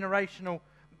multi-generational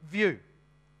view.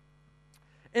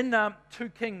 In 2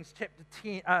 Kings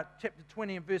chapter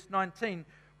 20 and verse 19,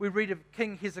 we read of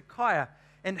King Hezekiah,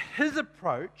 and his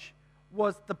approach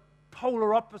was the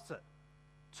polar opposite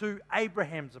to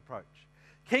Abraham's approach.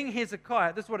 King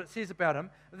Hezekiah, this is what it says about him.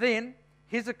 Then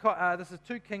Hezekiah, this is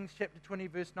 2 Kings chapter 20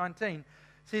 verse 19,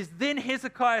 says, Then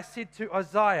Hezekiah said to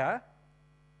Isaiah,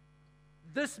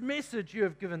 This message you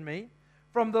have given me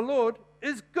from the Lord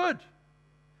is good.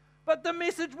 But the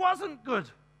message wasn't good.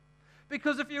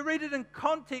 Because if you read it in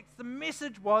context, the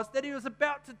message was that he was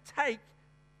about to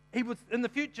he was in the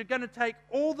future going to take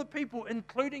all the people,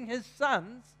 including his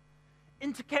sons,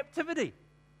 into captivity.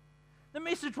 The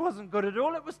message wasn't good at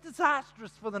all. It was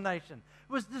disastrous for the nation.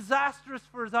 It was disastrous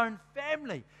for his own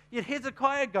family. Yet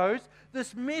Hezekiah goes,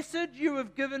 This message you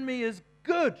have given me is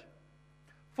good.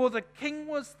 For the king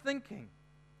was thinking,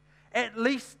 At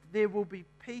least there will be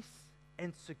peace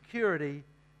and security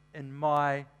in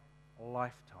my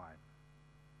lifetime.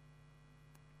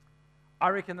 I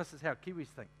reckon this is how Kiwis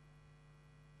think.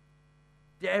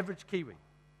 The average Kiwi,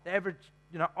 the average,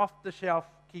 off-the-shelf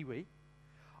Kiwi,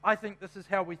 I think this is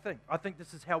how we think. I think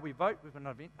this is how we vote. We've got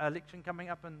an election coming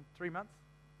up in 3 months.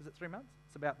 Is it 3 months?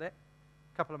 It's about that.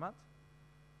 A couple of months.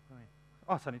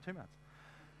 Oh, it's only 2 months.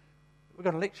 We've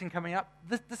got an election coming up.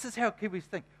 This is how Kiwis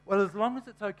think. Well, as long as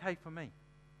it's okay for me,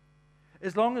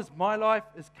 as long as my life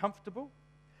is comfortable,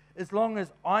 as long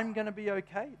as I'm going to be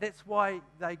okay, that's why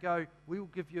they go, we will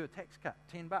give you a tax cut,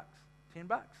 $10.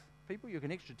 $10. People, you get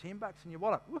an extra $10 in your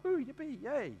wallet. Woohoo, yippee,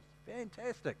 yay,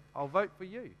 fantastic. I'll vote for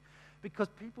you. Because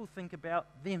people think about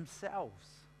themselves.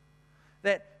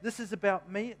 That this is about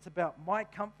me, it's about my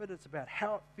comfort, it's about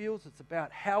how it feels, it's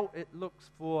about how it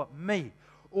looks for me.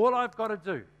 All I've got to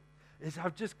do is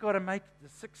I've just got to make the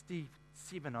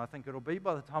 67, I think it'll be,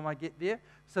 by the time I get there,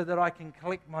 so that I can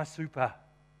collect my super.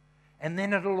 And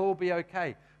then it'll all be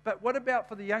okay. But what about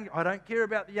for the younger? I don't care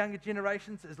about the younger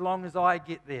generations as long as I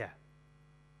get there.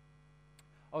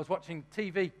 I was watching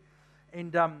TV,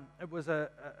 and it was a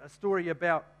story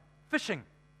about fishing.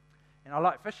 And I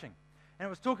like fishing. And it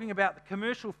was talking about the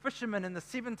commercial fishermen in the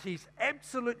 70s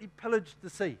absolutely pillaged the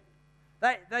sea.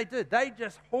 They did. They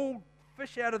just hauled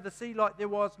fish out of the sea like there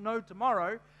was no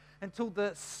tomorrow until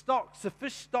the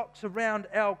fish stocks around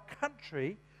our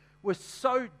country were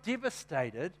so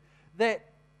devastated that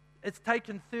it's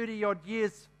taken 30-odd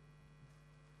years,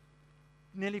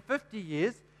 nearly 50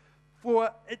 years, for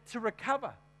it to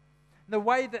recover. The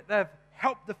way that they've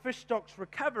helped the fish stocks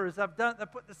recover is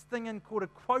they've put this thing in called a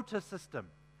quota system.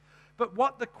 But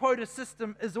what the quota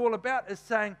system is all about is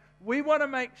saying, we want to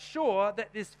make sure that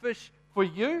there's fish for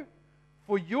you,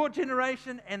 for your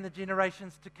generation, and the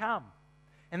generations to come.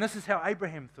 And this is how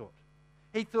Abraham thought.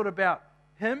 He thought about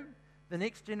him, the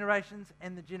next generations,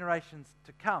 and the generations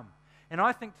to come. And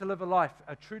I think to live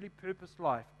a truly purposed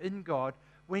life in God,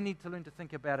 we need to learn to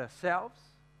think about ourselves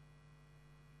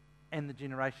and the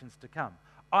generations to come.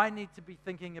 I need to be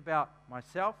thinking about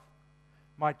myself,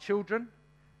 my children,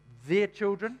 their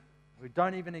children, who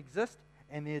don't even exist,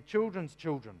 and their children's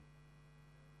children.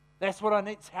 That's what I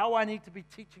need. It's how I need to be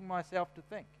teaching myself to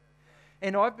think.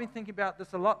 And I've been thinking about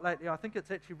this a lot lately. I think it's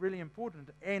actually really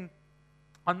important. And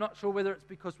I'm not sure whether it's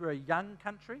because we're a young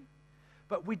country,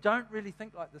 but we don't really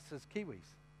think like this as Kiwis.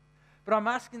 But I'm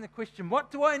asking the question,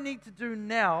 what do I need to do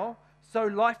now so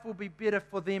life will be better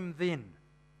for them then?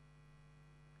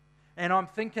 And I'm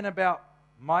thinking about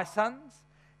my sons,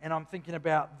 and I'm thinking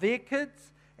about their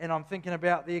kids, and I'm thinking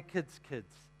about their kids'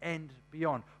 kids, and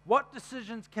beyond. What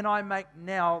decisions can I make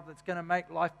now that's going to make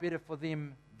life better for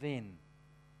them then?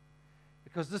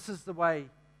 Because this is the way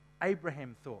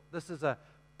Abraham thought. This is a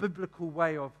biblical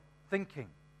way of thinking.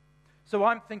 So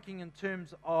I'm thinking in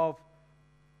terms of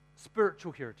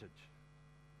spiritual heritage.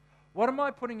 What am I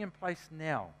putting in place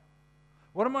now?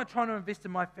 What am I trying to invest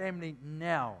in my family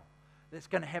now that's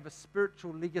going to have a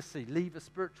spiritual legacy, leave a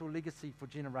spiritual legacy for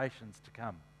generations to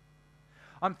come?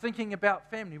 I'm thinking about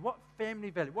family. What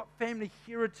family value, what family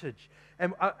heritage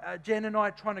am Jan and I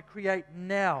trying to create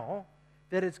now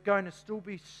that is going to still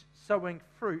be sowing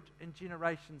fruit in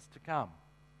generations to come?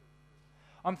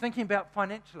 I'm thinking about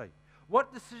financially.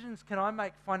 What decisions can I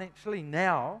make financially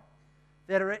now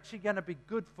that are actually going to be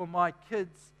good for my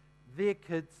kids, their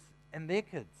kids, and their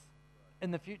kids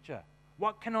in the future?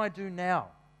 What can I do now?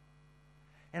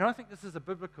 And I think this is a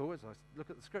biblical, as I look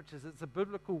at the scriptures, it's a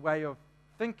biblical way of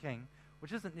thinking,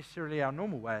 which isn't necessarily our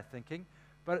normal way of thinking,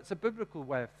 but it's a biblical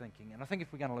way of thinking. And I think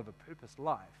if we're going to live a purposed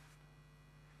life,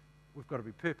 we've got to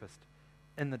be purposed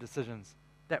in the decisions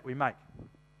that we make.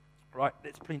 Right,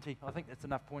 that's plenty. I think that's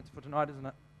enough points for tonight, isn't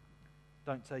it?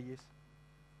 Don't say yes.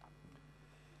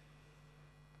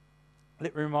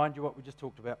 Let me remind you what we just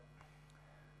talked about.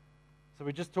 So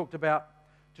we just talked about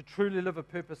to truly live a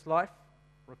purposed life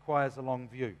requires a long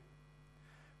view.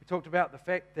 We talked about the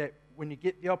fact that when you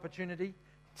get the opportunity,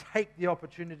 take the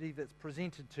opportunity that's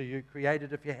presented to you, create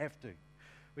it if you have to.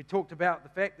 We talked about the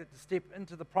fact that to step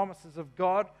into the promises of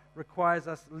God requires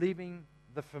us leaving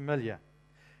the familiar.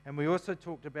 And we also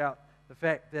talked about the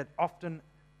fact that often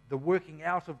the working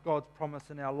out of God's promise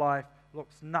in our life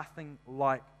looks nothing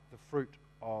like the fruit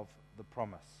of the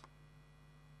promise.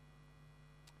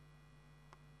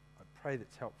 I pray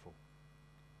that's helpful.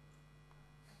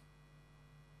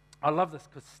 I love this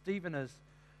because Stephen is,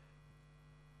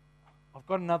 I've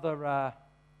got another,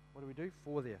 what do we do?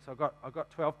 4 there. So I've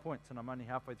got 12 points and I'm only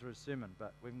halfway through a sermon,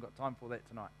 but we haven't got time for that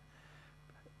tonight.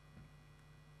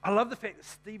 I love the fact that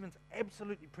Stephen's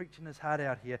absolutely preaching his heart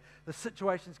out here. The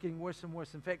situation's getting worse and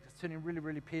worse. In fact, it's turning really,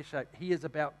 really pear-shaped. He is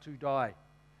about to die.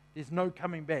 There's no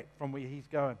coming back from where he's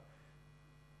going,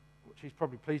 which he's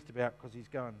probably pleased about because he's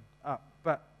going up.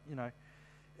 But, you know,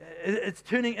 it's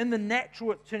turning, in the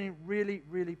natural, it's turning really,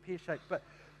 really pear-shaped. But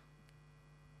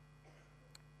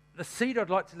the seed I'd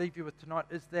like to leave you with tonight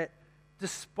is that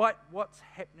despite what's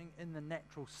happening in the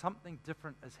natural, something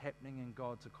different is happening in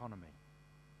God's economy.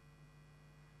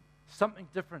 Something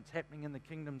different is happening in the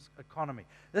kingdom's economy.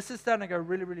 This is starting to go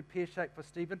really, really pear-shaped for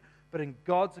Stephen, but in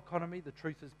God's economy, the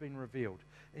truth has been revealed.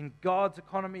 In God's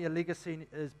economy, a legacy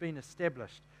has been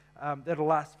established that'll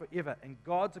last forever. In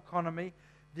God's economy,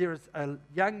 there is a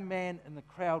young man in the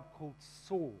crowd called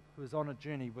Saul who is on a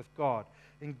journey with God.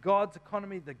 In God's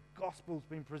economy, the gospel's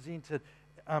been presented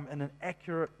in an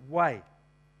accurate way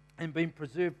and been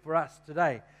preserved for us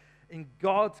today. In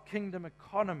God's kingdom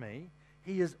economy,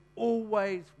 He is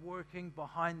always working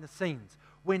behind the scenes.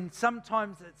 When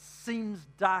sometimes it seems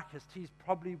darkest, He's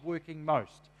probably working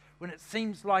most. When it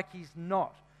seems like He's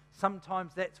not,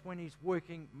 sometimes that's when He's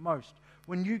working most.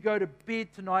 When you go to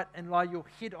bed tonight and lie your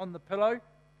head on the pillow,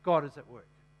 God is at work.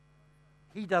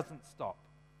 He doesn't stop.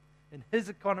 In His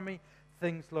economy,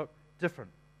 things look different.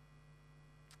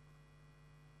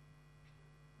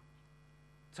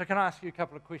 So can I ask you a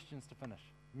couple of questions to finish?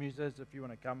 Muses, if you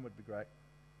want to come, would be great.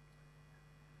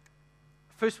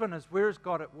 First one is, where is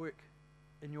God at work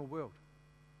in your world?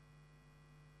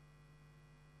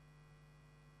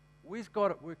 Where's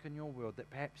God at work in your world that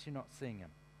perhaps you're not seeing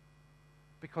him?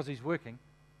 Because he's working.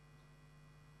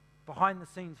 Behind the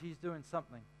scenes, he's doing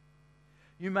something.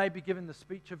 You may be given the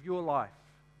speech of your life,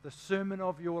 the sermon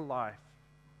of your life.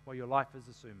 Well, your life is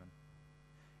a sermon.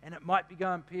 And it might be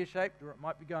going pear-shaped, or it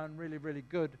might be going really, really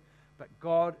good, but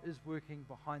God is working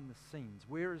behind the scenes.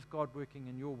 Where is God working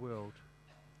in your world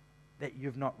that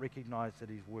you've not recognized that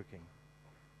he's working?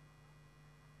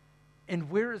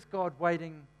 And where is God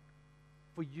waiting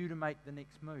for you to make the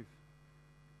next move?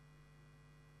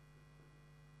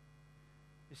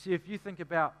 You see, if you think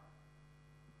about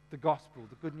the gospel,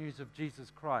 the good news of Jesus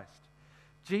Christ,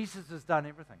 Jesus has done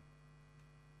everything.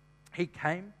 He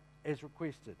came as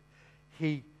requested.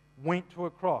 He went to a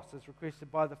cross as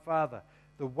requested by the Father.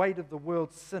 The weight of the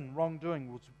world's sin,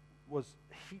 wrongdoing, was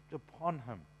heaped upon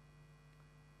him.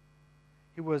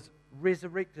 He was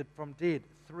resurrected from dead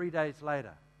 3 days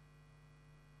later.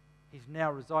 He's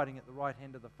now residing at the right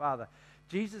hand of the Father.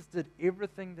 Jesus did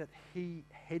everything that he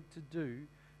had to do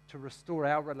to restore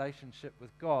our relationship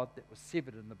with God that was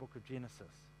severed in the book of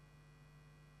Genesis.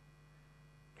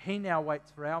 He now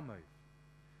waits for our move.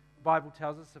 The Bible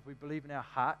tells us, if we believe in our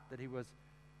heart that he was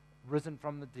risen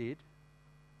from the dead,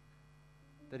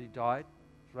 that he died,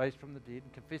 was raised from the dead,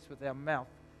 and confess with our mouth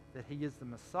that he is the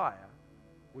Messiah,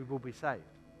 we will be saved.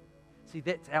 See,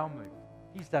 that's our move.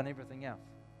 He's done everything else.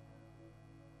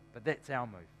 But that's our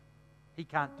move. He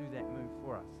can't do that move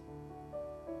for us.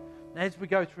 Now, as we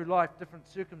go through life, different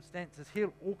circumstances,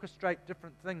 he'll orchestrate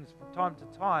different things from time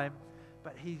to time,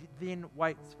 but he then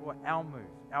waits for our move,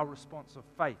 our response of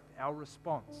faith, our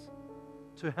response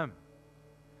to him.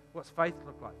 What's faith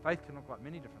look like? Faith can look like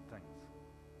many different things.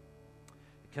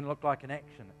 It can look like an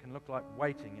action. It can look like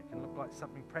waiting. It can look like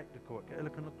something practical. It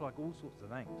can look like all sorts of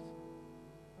things.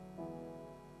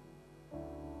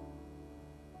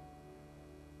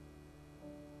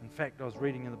 In fact, I was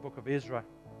reading in the book of Ezra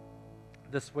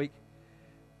this week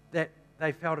that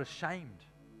they felt ashamed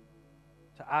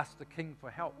to ask the king for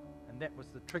help, and that was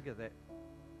the trigger that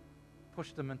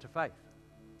pushed them into faith,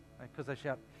 because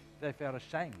they felt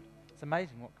ashamed. It's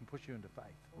amazing what can push you into faith.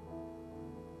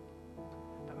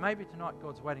 But maybe tonight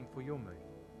God's waiting for your move.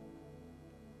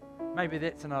 Maybe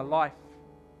that's in a life,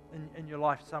 in your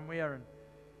life somewhere, and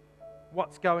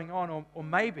what's going on, or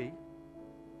maybe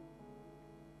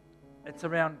it's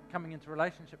around coming into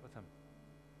relationship with him.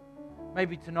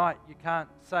 Maybe tonight you can't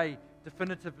say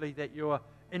definitively that you're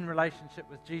in relationship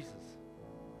with Jesus.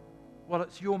 Well,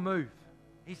 it's your move.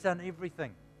 He's done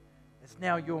everything. It's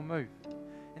now your move.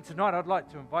 And tonight I'd like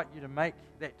to invite you to make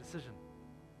that decision,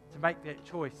 to make that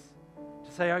choice,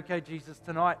 to say, okay, Jesus,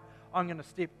 tonight I'm going to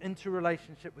step into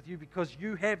relationship with you because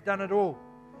you have done it all.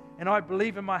 And I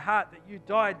believe in my heart that you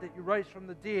died, that you rose from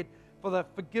the dead for the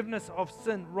forgiveness of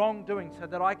sin, wrongdoing, so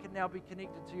that I can now be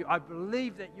connected to you. I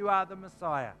believe that you are the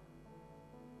Messiah.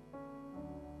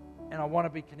 And I want to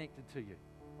be connected to you.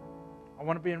 I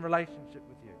want to be in relationship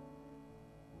with you.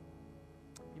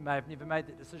 You may have never made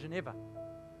that decision ever.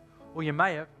 Or you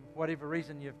may have, for whatever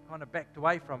reason, you've kind of backed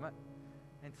away from it.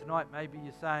 And tonight maybe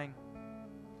you're saying,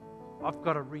 I've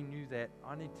got to renew that.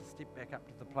 I need to step back up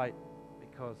to the plate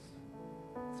because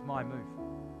it's my move.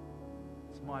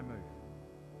 It's my move.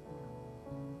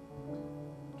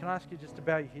 Can I ask you just to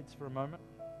bow your heads for a moment?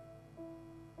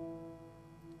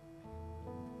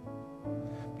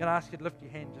 I'm going to ask you to lift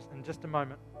your hand just in just a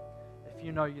moment if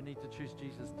you know you need to choose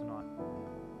Jesus tonight.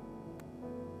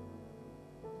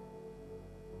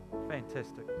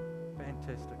 Fantastic.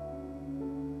 Fantastic.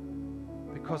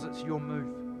 Because it's your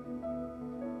move.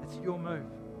 It's your move.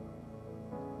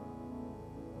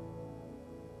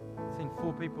 I've seen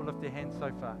 4 people lift their hands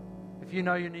so far. If you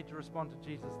know you need to respond to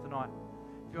Jesus tonight,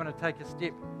 if you want to take a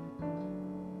step,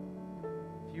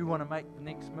 if you want to make the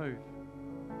next move,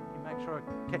 can you make sure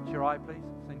I catch your eye, please?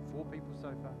 I've seen 4 people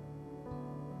so far.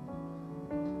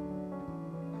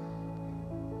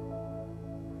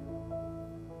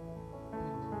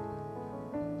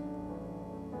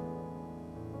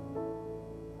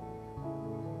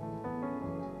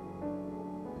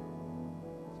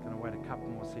 Just going to wait a couple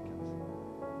more seconds.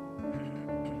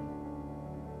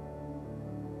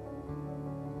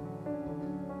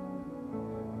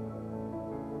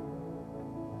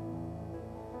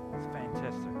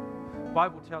 The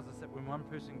Bible tells us that when one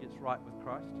person gets right with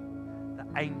Christ, the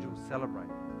angels celebrate.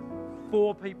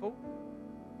 4 people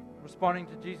responding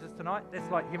to Jesus tonight, that's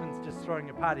like heaven's just throwing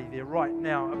a party there right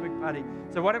now, a big party.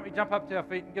 So why don't we jump up to our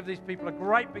feet and give these people a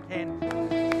great big hand.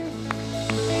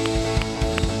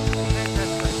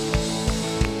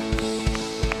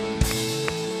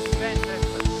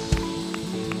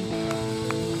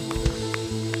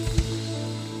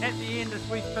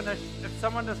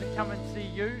 someone doesn't come and see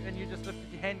you and you just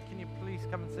lifted your hand, can you please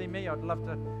come and see me? I'd love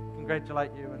to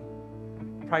congratulate you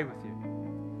and pray with you.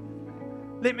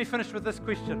 Let me finish with this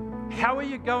question. How are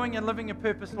you going and living a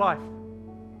purpose life?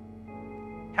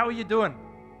 How are you doing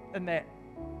in that?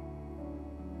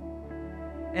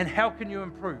 And how can you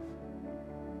improve?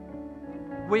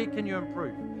 Where can you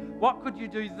improve? What could you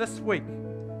do this week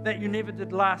that you never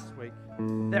did last week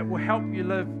that will help you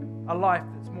live a life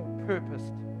that's more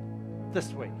purposed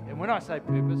this week? And when I say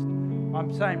purposed,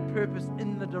 I'm saying purpose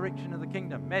in the direction of the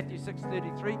kingdom. Matthew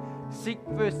 6:33, seek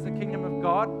first the kingdom of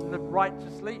God, live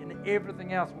righteously, and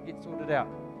everything else will get sorted out.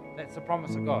 That's the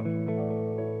promise of God.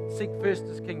 Seek first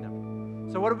His kingdom.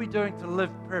 So what are we doing to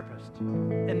live purposed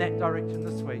in that direction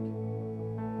this week?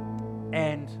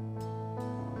 And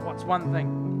what's one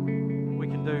thing we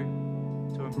can do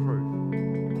to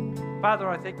improve? Father,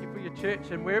 I thank you for your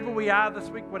church, and wherever we are this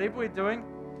week, whatever we're doing,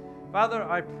 Father,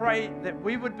 I pray that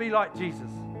we would be like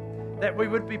Jesus, that we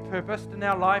would be purposed in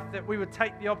our life, that we would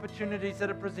take the opportunities that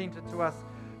are presented to us.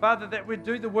 Father, that we'd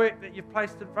do the work that you've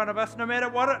placed in front of us, no matter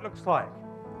what it looks like.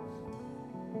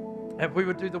 That we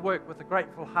would do the work with a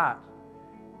grateful heart,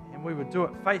 and we would do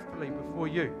it faithfully before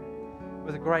you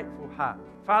with a grateful heart.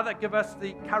 Father, give us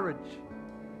the courage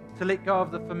to let go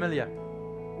of the familiar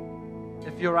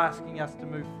if you're asking us to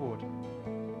move forward.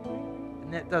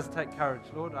 And that does take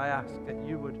courage, Lord. I ask that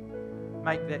you would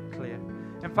make that clear.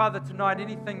 And Father, tonight,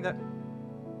 anything that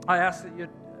I ask that you'd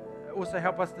also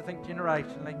help us to think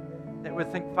generationally, that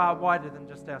we'd think far wider than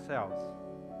just ourselves,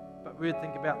 but we'd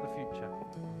think about the future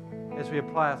as we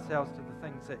apply ourselves to the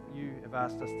things that you have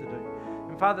asked us to do.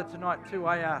 And Father, tonight too,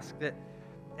 I ask that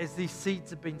as these seeds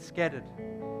have been scattered,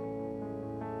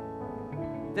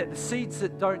 that the seeds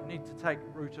that don't need to take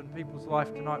root in people's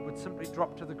life tonight would simply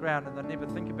drop to the ground and they'll never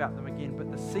think about them again. But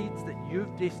the seeds that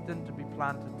you've destined to be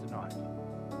planted tonight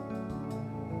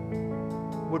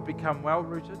would become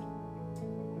well-rooted,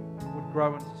 would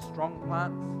grow into strong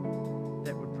plants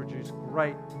that would produce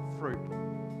great fruit.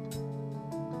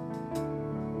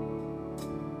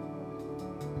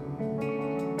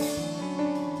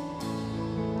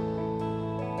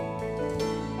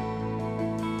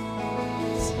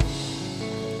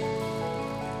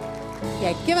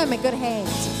 Yeah, give him a good hand.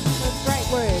 That's a great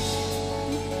word.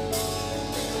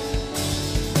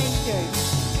 Thank you.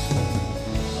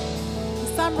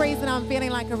 For some reason, I'm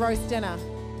feeling like a roast dinner.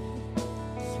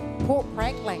 Pork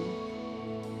crackling.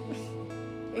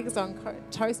 Eggs on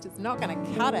toast is not going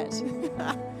to cut it.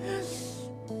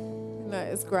 No,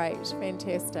 it's great.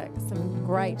 Fantastic. Some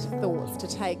great thoughts to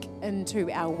take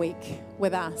into our week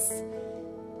with us.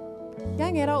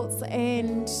 Young adults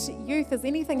and youth, is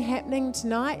anything happening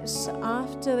tonight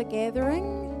after the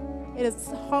gathering? It is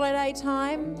holiday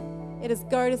time. It is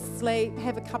go to sleep,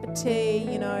 have a cup of tea,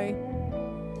 you know.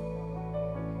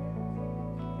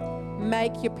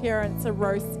 Make your parents a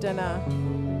roast dinner.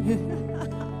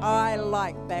 I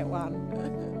like that one.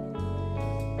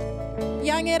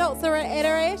 Young adults are at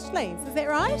our Ashley's, is that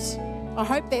right? I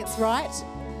hope that's right.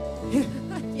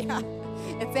 Yeah,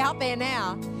 it's out there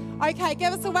now. Okay,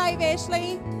 give us a wave,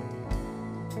 Ashley.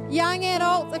 Young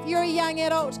adults, if you're a young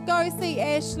adult, go see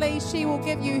Ashley. She will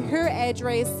give you her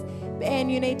address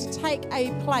and you need to take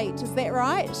a plate. Is that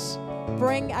right?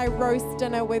 Bring a roast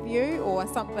dinner with you or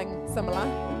something similar.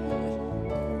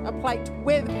 A plate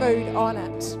with food on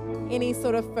it. Any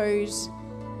sort of food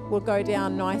will go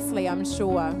down nicely, I'm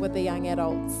sure, with the young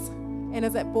adults. And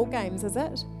is it board games, is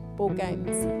it? Board games.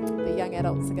 The young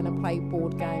adults are going to play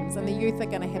board games and the youth are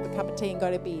going to have a cup of tea and go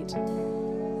to bed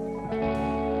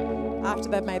after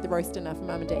they've made the roast dinner for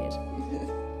mum and dad.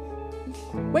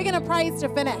 We're going to praise to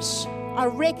finish. I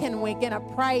reckon we're going to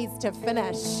praise to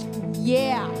finish.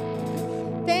 Yeah.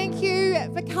 Thank you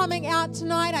for coming out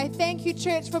tonight. I thank you,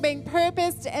 church, for being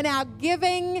purposed in our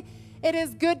giving. It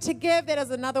is good to give. That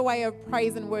is another way of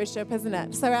praise and worship, isn't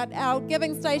it? So our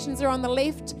giving stations are on the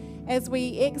left. As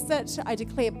we exit, I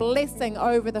declare blessing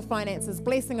over the finances,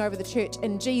 blessing over the church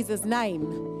in Jesus' name.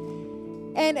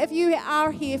 And if you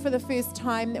are here for the first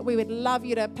time, we would love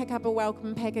you to pick up a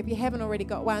welcome pack. If you haven't already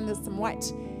got one, there's some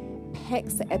white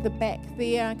packs at the back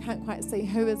there. I can't quite see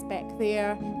who is back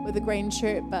there with the green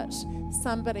shirt, but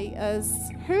somebody is.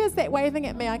 Who is that waving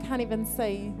at me? I can't even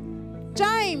see.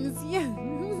 James! Yeah,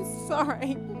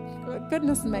 sorry.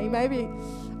 Goodness me, maybe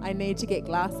I need to get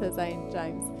glasses,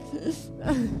 James?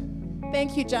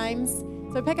 Thank you, James.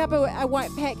 So pick up a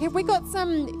white pack. Have we got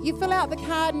some, you fill out the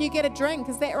card and you get a drink,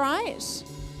 is that right?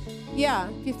 Yeah,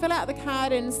 if you fill out the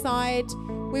card inside,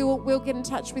 we'll get in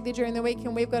touch with you during the week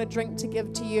and we've got a drink to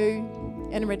give to you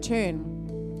in return.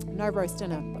 No roast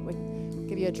dinner, but we'll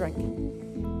give you a drink.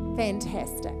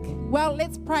 Fantastic. Well,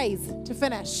 let's praise to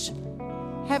finish.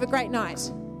 Have a great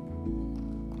night.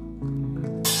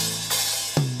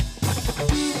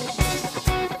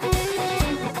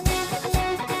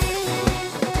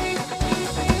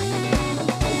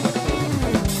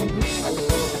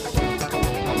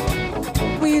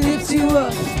 We lift you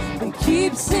up, we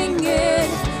keep singing,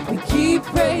 we keep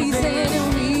praising,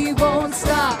 and we won't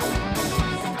stop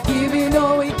giving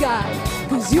all we got,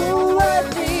 'cause you're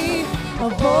worthy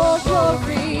of all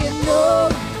glory, and no,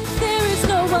 there is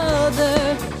no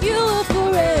other, you are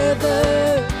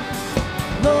forever,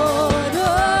 Lord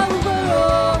over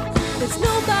all. There's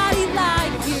nobody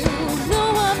like you, no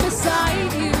one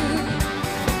beside you.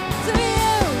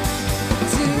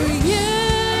 To you,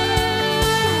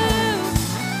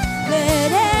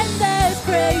 let endless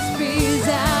praise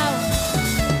resound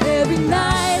every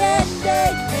night and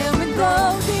day, and with no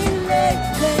delay,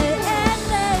 let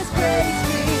endless praise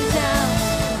resound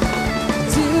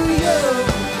to you.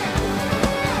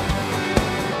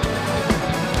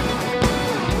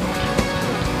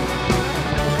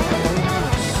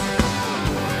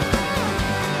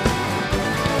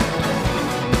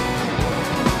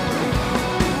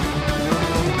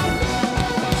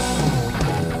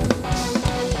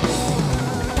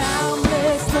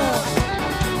 Boundless love,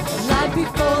 light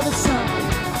before the sun,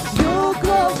 your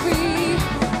glory,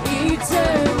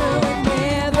 eternal,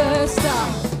 never stop.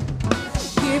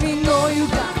 Giving all you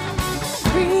got,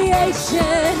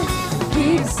 creation,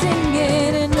 keep singing.